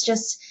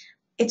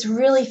 it's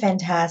really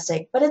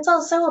fantastic. But it's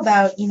also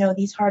about,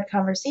 these hard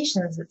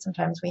conversations that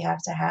sometimes we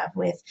have to have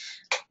with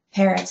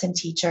parents and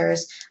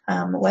teachers,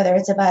 whether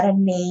it's about a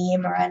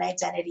name or an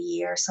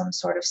identity or some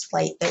sort of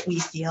slight that we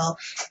feel.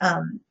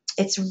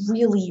 It's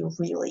really,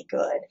 really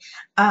good.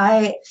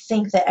 I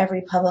think that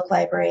every public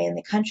library in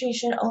the country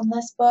should own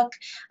this book.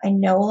 I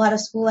know a lot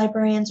of school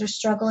librarians are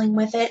struggling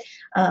with it,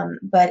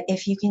 but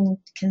if you can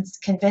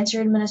convince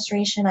your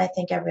administration, I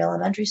think every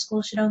elementary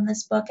school should own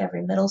this book,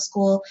 every middle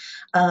school.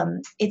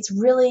 It's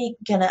really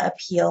going to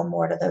appeal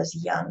more to those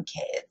young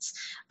kids.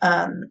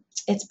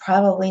 It's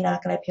probably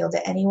not going to appeal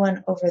to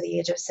anyone over the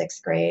age of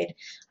 6th grade.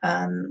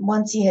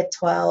 Once you hit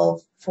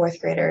 12, 4th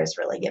graders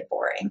really get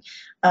boring.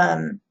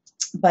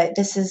 But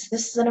this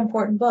is an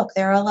important book.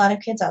 There are a lot of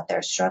kids out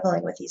there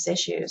struggling with these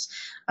issues,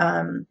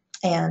 and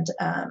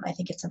I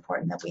think it's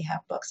important that we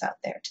have books out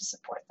there to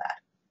support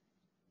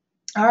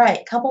that. All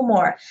right, couple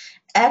more.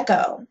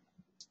 Echo.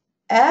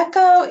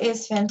 Echo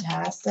is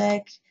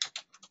fantastic.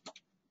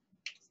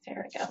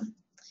 There we go.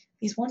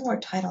 These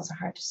one-word titles are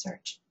hard to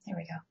search. There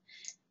we go.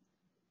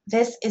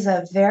 This is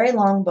a very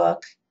long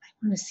book. I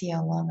want to see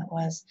how long it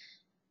was.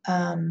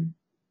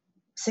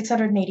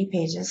 680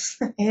 pages.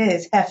 It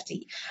is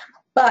hefty.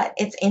 But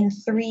it's in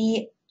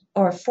 3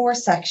 or 4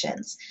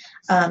 sections.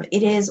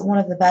 It is one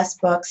of the best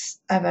books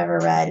I've ever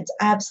read. It's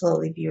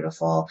absolutely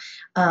beautiful.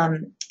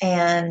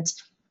 And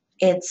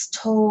it's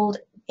told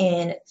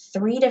in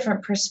 3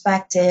 different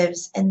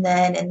perspectives. And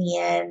then in the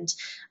end,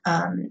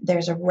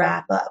 there's a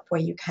wrap up where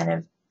you kind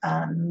of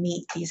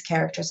meet these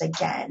characters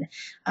again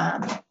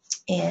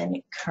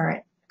in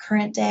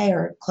current day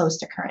or close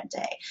to current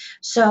day.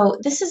 So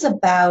this is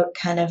about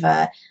kind of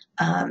a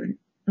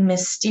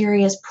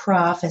mysterious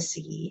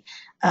prophecy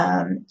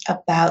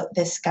about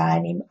this guy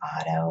named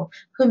Otto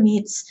who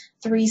meets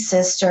 3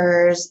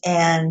 sisters,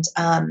 and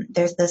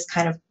there's this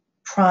kind of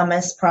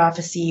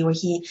prophecy where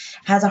he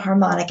has a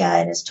harmonica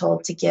and is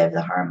told to give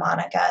the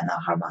harmonica, and the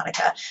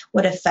harmonica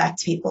would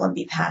affect people and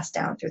be passed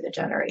down through the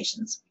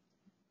generations.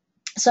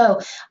 So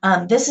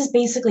this is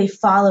basically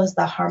follows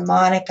the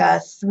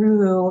harmonica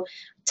through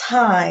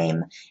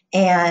time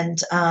and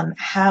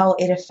how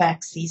it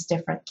affects these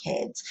different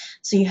kids.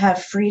 So you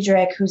have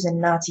Friedrich, who's in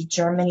Nazi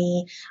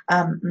Germany,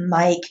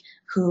 Mike,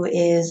 who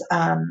is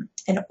an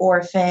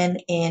orphan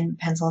in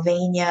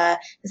Pennsylvania,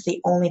 is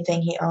the only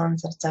thing he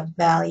owns that's of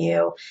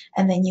value,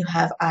 and then you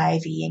have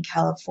Ivy in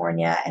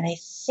California, and I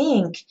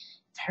think,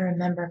 if I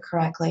remember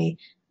correctly,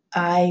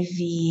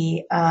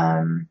 Ivy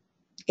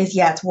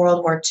it's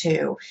World War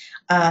II,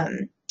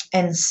 and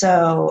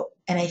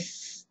I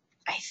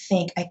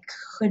think, I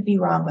could be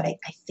wrong, but I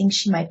think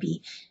she might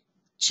be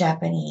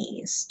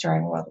Japanese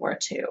during World War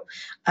II.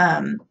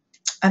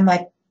 I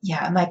might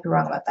be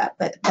wrong about that,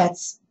 but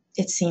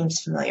it seems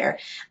familiar.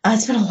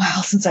 It's been a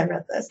while since I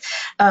read this.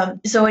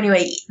 So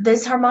anyway,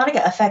 this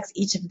harmonica affects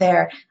each of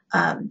their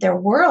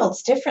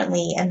worlds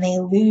differently, and they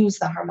lose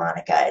the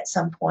harmonica at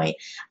some point,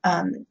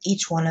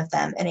 each one of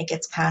them, and it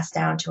gets passed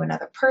down to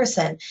another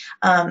person.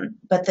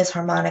 But this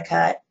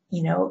harmonica,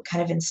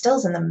 kind of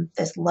instills in them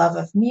this love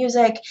of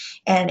music,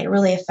 and it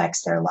really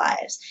affects their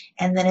lives.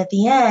 And then at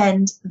the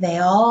end, they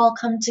all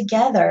come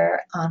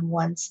together on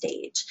one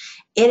stage.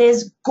 It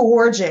is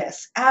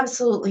gorgeous,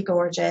 absolutely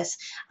gorgeous.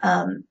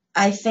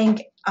 I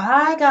think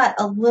I got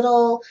a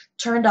little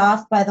turned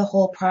off by the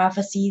whole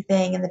prophecy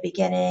thing in the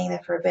beginning, the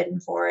Forbidden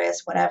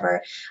Forest,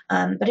 whatever.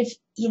 But if,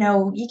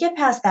 you get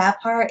past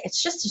that part,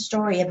 it's just a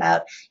story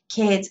about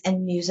kids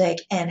and music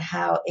and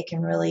how it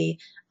can really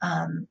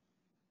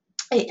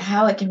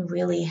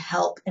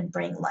help and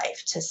bring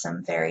life to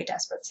some very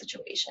desperate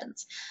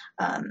situations.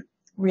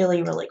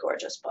 Really, really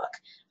gorgeous book.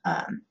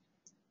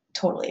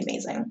 Totally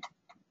amazing.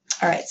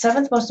 All right,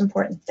 7th most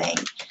important thing.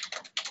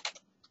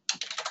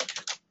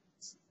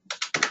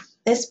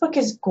 This book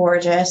is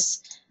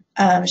gorgeous.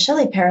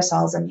 Shelley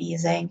Parasol is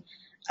amazing.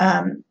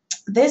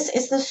 This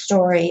is the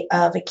story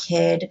of a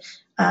kid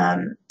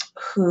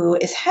who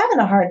is having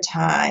a hard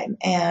time,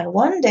 and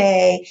one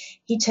day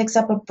he takes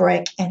up a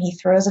brick and he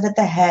throws it at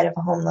the head of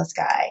a homeless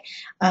guy,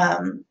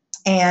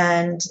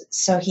 and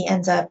so he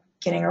ends up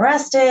getting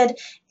arrested,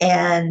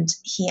 and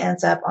he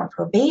ends up on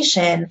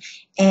probation,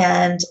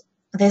 and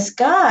this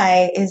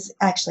guy is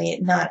actually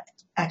not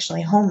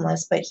actually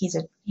homeless, but he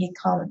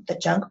call him the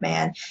junk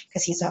man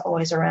because he's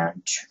always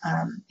around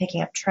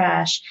picking up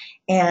trash,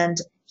 and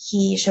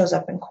he shows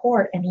up in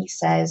court and he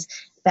says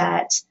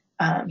that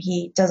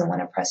he doesn't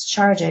want to press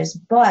charges,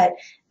 but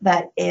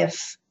that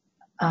if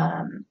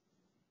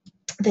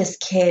this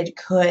kid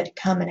could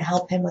come and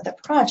help him with a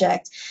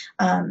project,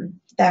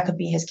 that could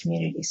be his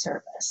community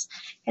service.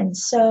 And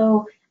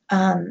so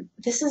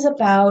this is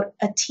about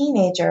a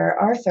teenager,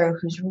 Arthur,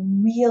 who's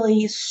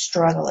really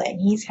struggling.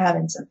 He's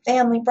having some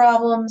family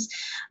problems,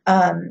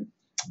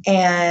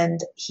 and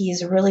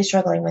he's really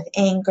struggling with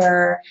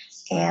anger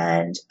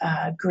and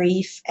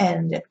grief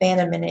and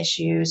abandonment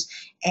issues,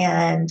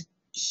 and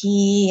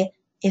he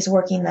is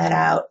working that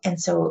out. And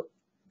so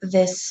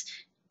this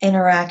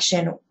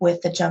interaction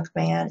with the junk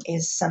man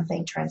is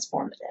something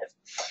transformative.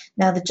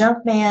 Now, the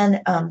junk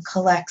man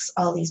collects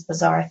all these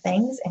bizarre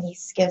things, and he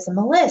gives him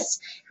a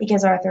list. He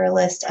gives Arthur a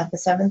list of the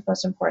seven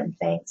most important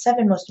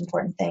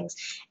things,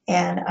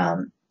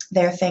 and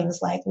they're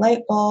things like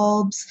light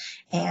bulbs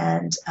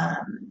and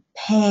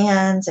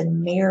pans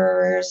and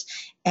mirrors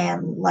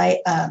and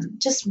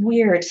just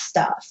weird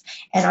stuff.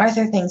 And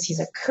Arthur thinks he's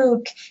a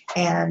kook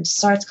and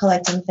starts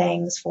collecting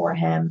things for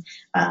him,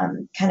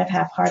 kind of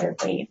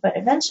half-heartedly. But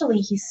eventually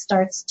he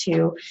starts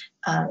to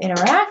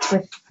interact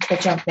with the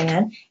junk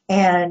man,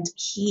 and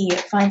he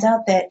finds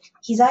out that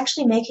he's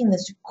actually making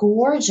this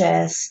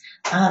gorgeous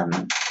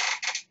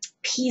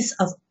piece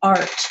of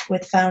art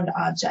with found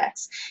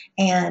objects.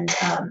 And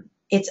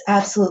it's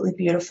absolutely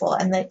beautiful.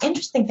 And the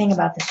interesting thing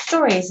about the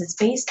story is it's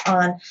based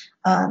on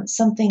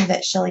something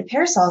that Shelley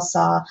Pearsall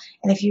saw.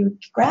 And if you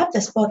grab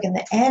this book, in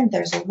the end,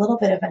 there's a little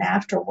bit of an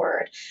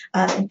afterword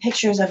and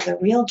pictures of the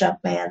real junk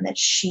man that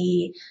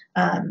she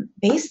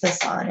based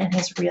this on, and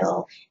his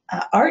real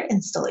art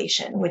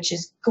installation, which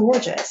is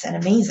gorgeous and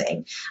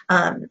amazing.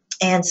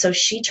 And so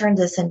she turned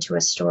this into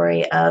a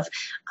story of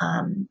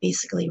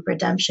basically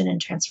redemption and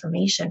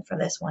transformation for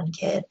this one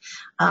kid.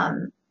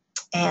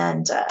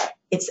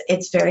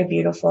 It's very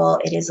beautiful.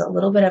 It is a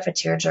little bit of a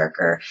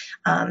tearjerker,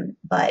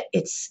 but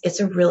it's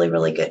a really,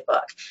 really good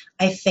book.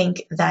 I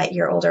think that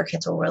your older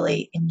kids will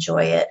really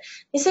enjoy it.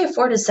 They say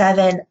 4 to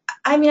 7.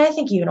 I mean, I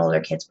think even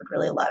older kids would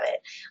really love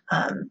it.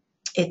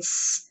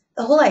 It's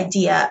the whole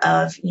idea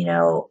of,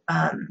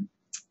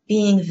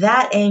 being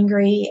that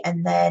angry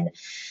and then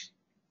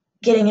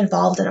getting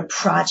involved in a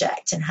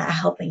project and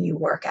helping you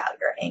work out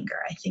your anger,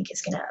 I think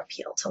is going to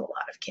appeal to a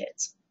lot of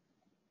kids.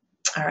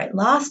 All right,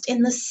 Lost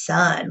in the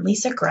Sun,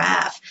 Lisa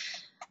Graff.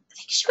 I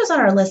think she was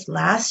on our list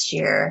last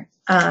year.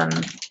 I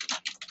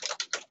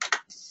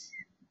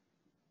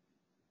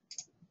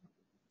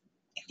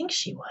think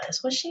she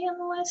was. Was she on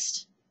the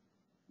list?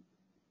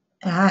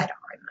 I don't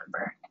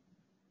remember.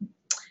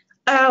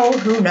 Oh,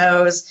 who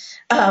knows?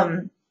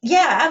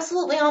 Yeah,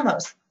 absolutely,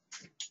 almost.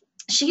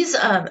 She's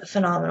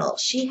phenomenal.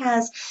 She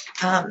has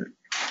a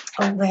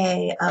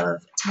way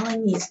of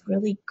telling these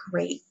really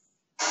great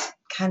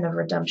kind of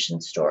redemption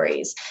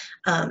stories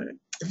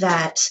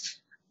that,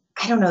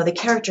 I don't know, the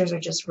characters are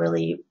just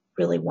really,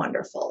 really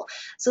wonderful.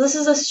 So this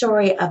is a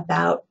story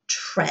about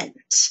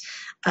Trent,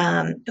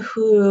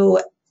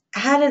 who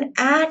had an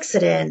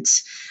accident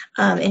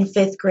in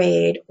 5th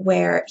grade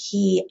where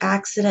he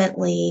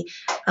accidentally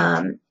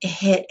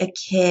hit a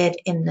kid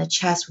in the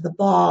chest with a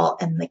ball,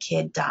 and the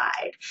kid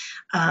died.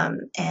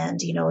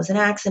 And, it was an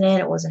accident.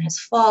 It wasn't his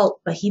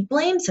fault, but he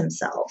blames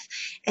himself.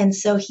 And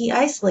so he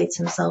isolates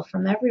himself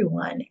from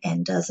everyone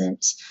and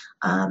doesn't,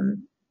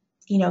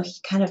 he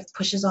kind of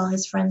pushes all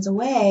his friends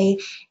away,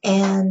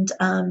 and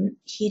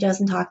he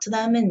doesn't talk to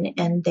them,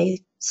 and they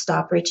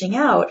stop reaching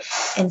out.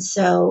 And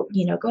so,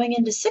 going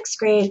into 6th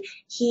grade,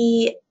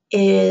 he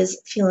is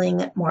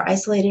feeling more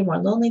isolated, more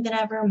lonely than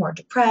ever, more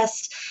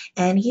depressed,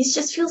 and he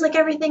just feels like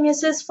everything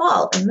is his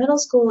fault. And middle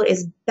school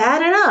is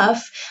bad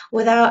enough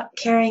without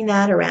carrying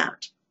that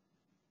around.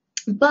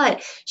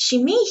 But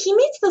he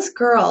meets this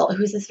girl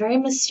who's this very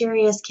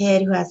mysterious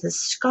kid who has this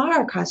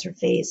scar across her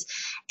face,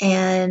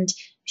 and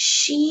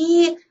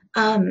she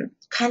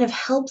kind of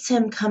helps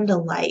him come to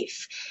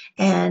life.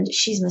 And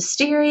she's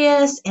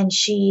mysterious, and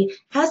she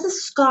has a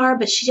scar,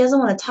 but she doesn't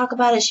want to talk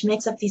about it. She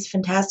makes up these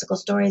fantastical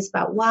stories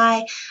about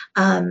why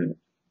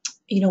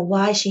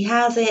she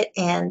has it,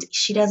 and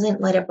she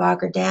doesn't let it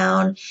bog her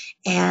down.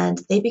 And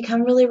they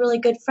become really, really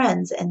good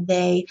friends, and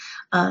they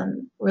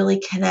really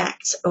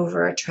connect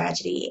over a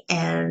tragedy.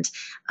 And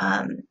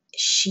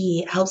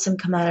she helps him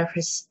come out of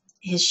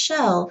his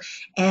shell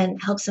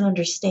and helps him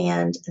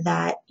understand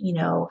that,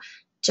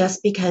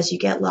 just because you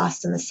get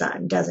lost in the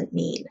sun doesn't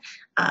mean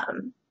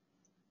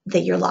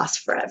that you're lost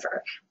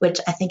forever, which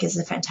I think is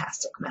a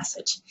fantastic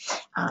message.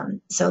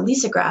 So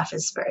Lisa Graff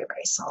is a very,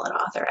 very solid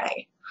author.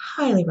 I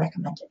highly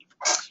recommend it.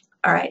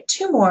 All right,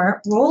 2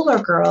 more. Roller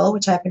Girl,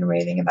 which I've been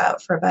raving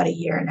about for about a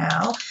year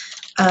now.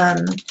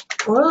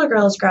 Roller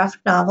Girl is a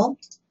graphic novel.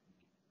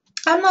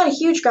 I'm not a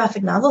huge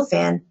graphic novel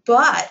fan,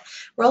 but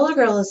Roller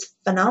Girl is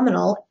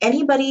phenomenal.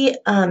 Anybody,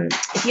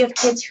 if you have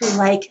kids who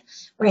like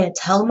Raina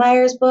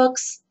Telmeier's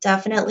books,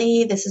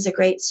 definitely. This is a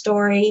great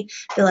story.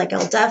 Bill like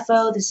El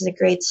Defo, this is a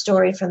great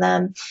story for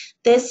them.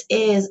 This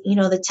is,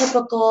 the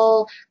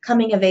typical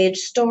coming of age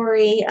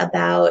story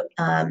about,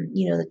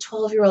 the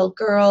 12-year-old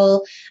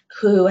girl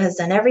who has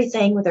done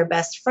everything with her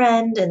best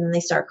friend, and then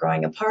they start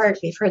growing apart.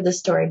 We've heard this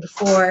story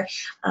before.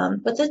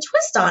 But the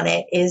twist on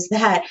it is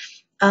that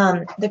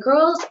the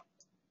girls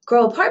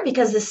grow apart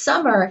because this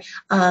summer,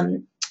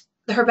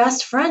 her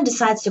best friend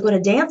decides to go to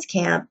dance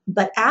camp,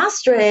 but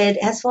Astrid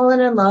has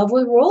fallen in love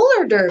with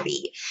roller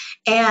derby.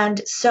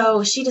 And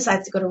so she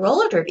decides to go to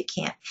roller derby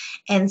camp.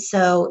 And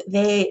so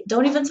they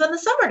don't even spend the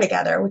summer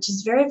together, which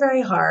is very,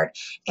 very hard.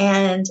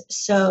 And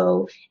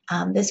so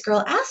this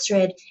girl,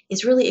 Astrid,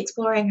 is really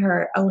exploring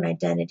her own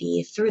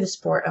identity through the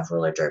sport of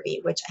roller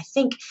derby, which I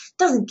think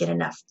doesn't get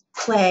enough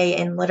play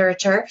in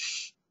literature.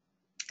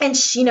 And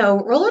she,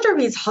 roller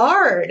derby is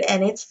hard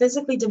and it's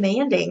physically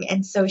demanding.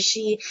 And so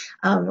she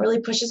really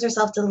pushes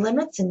herself to the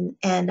limits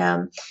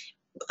and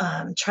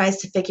tries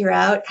to figure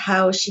out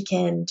how she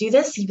can do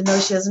this, even though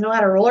she doesn't know how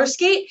to roller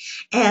skate.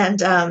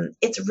 And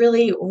it's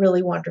really,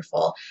 really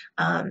wonderful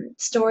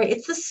story.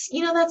 It's this,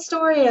 that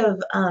story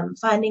of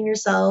finding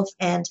yourself,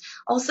 and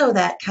also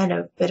that kind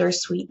of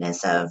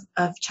bittersweetness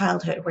of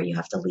childhood where you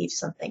have to leave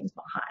some things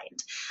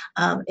behind.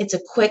 It's a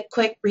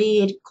quick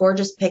read,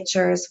 gorgeous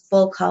pictures,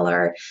 full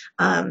color.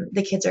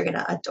 The kids are going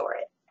to adore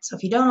it. So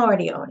if you don't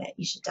already own it,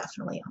 you should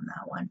definitely own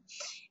that one.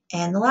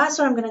 And the last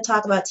one I'm going to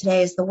talk about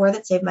today is The War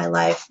That Saved My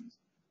Life.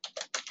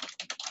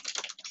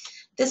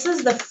 This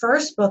is the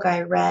first book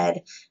I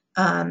read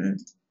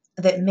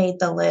that made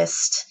the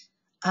list.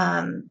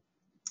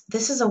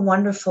 This is a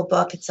wonderful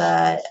book. It's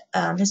a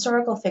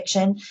historical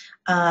fiction,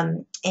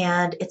 and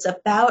it's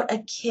about a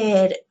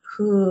kid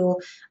who,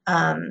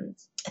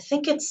 I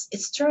think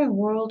it's during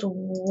World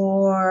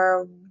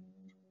War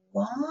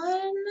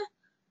I.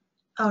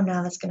 Oh,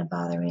 no, that's going to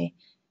bother me.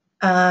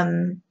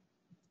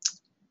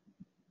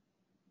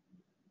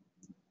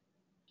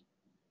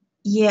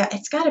 Yeah,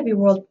 it's got to be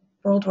World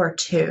War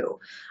II.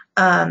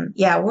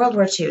 World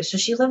War II. So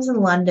she lives in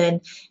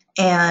London,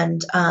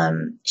 and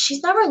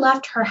she's never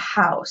left her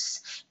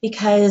house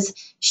because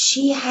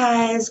she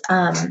has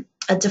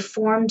a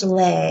deformed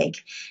leg,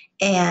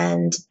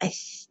 and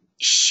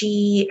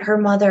her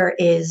mother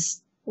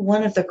is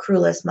one of the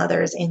cruelest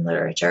mothers in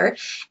literature,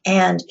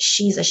 and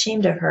she's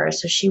ashamed of her,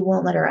 so she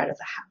won't let her out of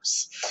the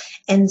house.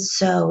 And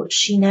so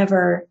she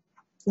never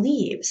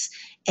leaves.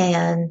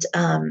 And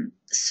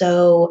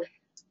so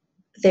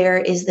there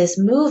is this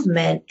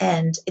movement,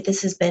 and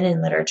this has been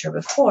in literature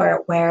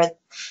before, where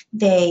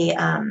they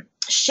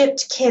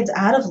shipped kids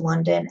out of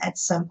London at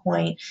some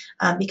point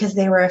because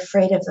they were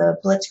afraid of the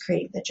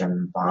Blitzkrieg, the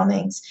German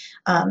bombings.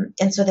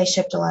 And so they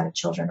shipped a lot of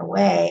children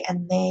away,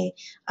 and they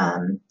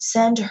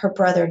send her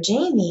brother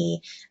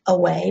Jamie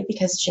away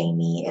because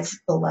Jamie is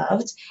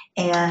beloved,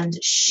 and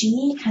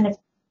she kind of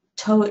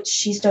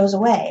she stows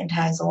away and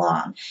tags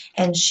along,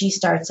 and she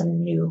starts a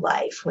new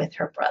life with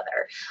her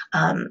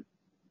brother.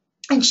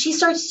 And she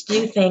starts to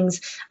do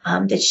things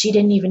that she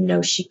didn't even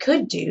know she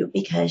could do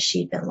because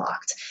she'd been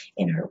locked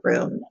in her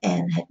room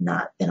and had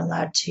not been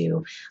allowed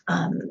to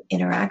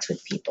interact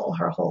with people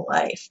her whole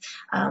life,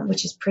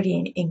 which is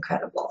pretty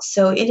incredible.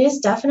 So it is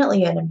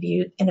definitely an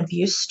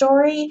abuse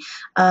story,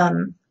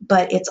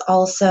 but it's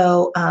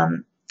also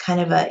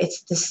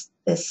it's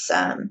this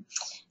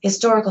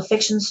historical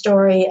fiction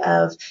story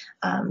of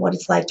what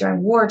it's like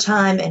during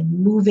wartime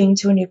and moving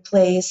to a new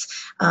place,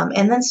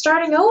 and then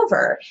starting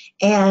over.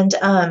 And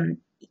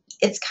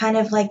it's kind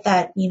of like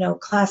that,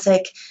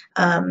 classic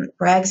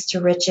rags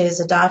to riches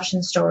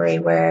adoption story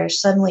where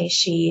suddenly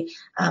she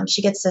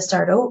gets to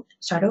start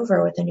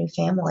over with a new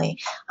family,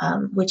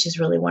 which is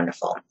really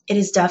wonderful. It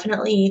is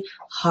definitely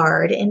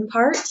hard in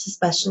parts,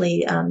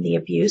 especially the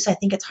abuse. I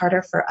think it's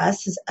harder for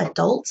us as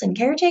adults and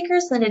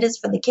caretakers than it is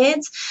for the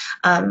kids.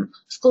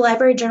 School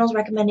library journals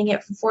recommending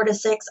it from 4 to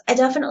 6. I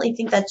definitely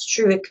think that's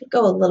true. It could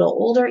go a little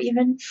older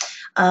even,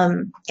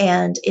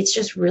 and it's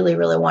just really,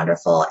 really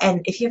wonderful.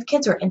 And if you have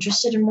kids who are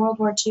interested in World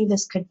War II,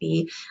 this could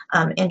be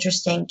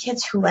interesting.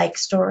 Kids who like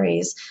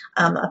stories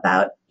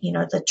about,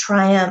 the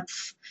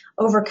triumph,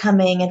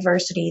 overcoming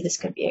adversity, this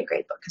could be a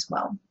great book as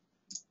well.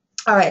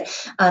 All right,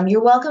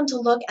 you're welcome to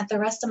look at the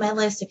rest of my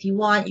list if you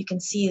want. You can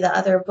see the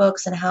other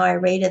books and how I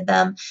rated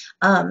them.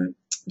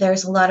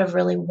 There's a lot of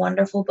really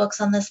wonderful books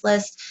on this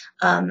list.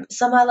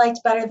 Some I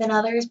liked better than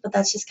others, but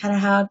that's just kind of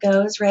how it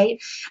goes, right?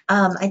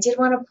 I did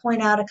want to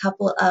point out a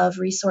couple of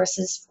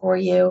resources for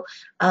you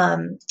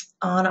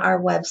on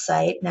our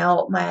website.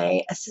 Now,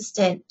 my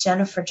assistant,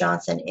 Jennifer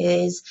Johnson,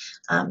 is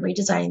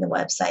redesigning the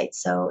website,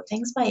 so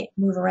things might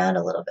move around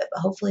a little bit, but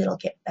hopefully it'll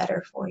get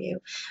better for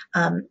you.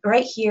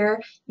 Right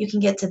here, you can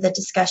get to the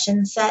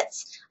discussion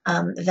sets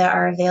that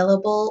are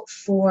available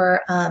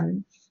for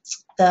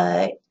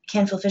the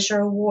Canfield Fisher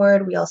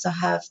Award. We also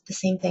have the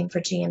same thing for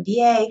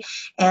GMBA,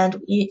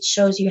 and it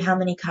shows you how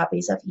many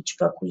copies of each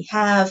book we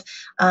have.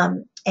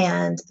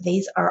 And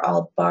these are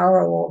all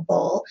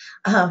borrowable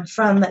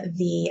from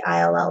the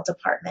ILL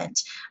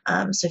department.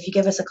 So if you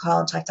give us a call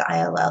and talk to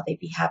ILL, they'd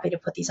be happy to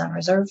put these on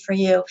reserve for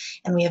you.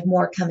 And we have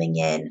more coming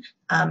in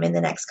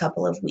the next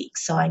couple of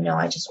weeks. So I know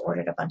I just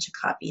ordered a bunch of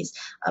copies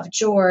of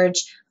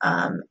George,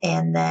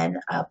 and then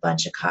a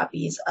bunch of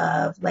copies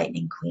of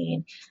Lightning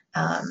Queen,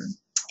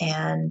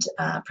 and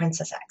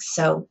Princess X.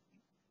 So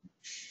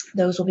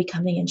those will be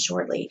coming in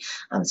shortly.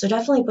 So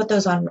definitely put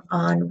those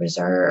on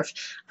reserve.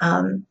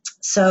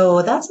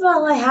 So that's about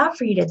all I have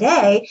for you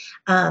today.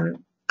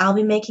 I'll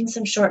be making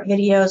some short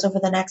videos over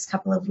the next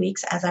couple of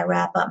weeks as I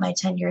wrap up my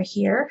tenure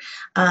here.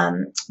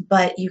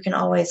 But you can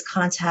always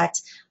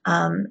contact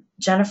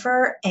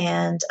Jennifer,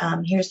 and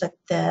here's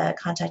the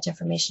contact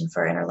information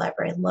for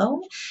interlibrary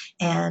loan.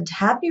 And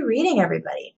happy reading, everybody.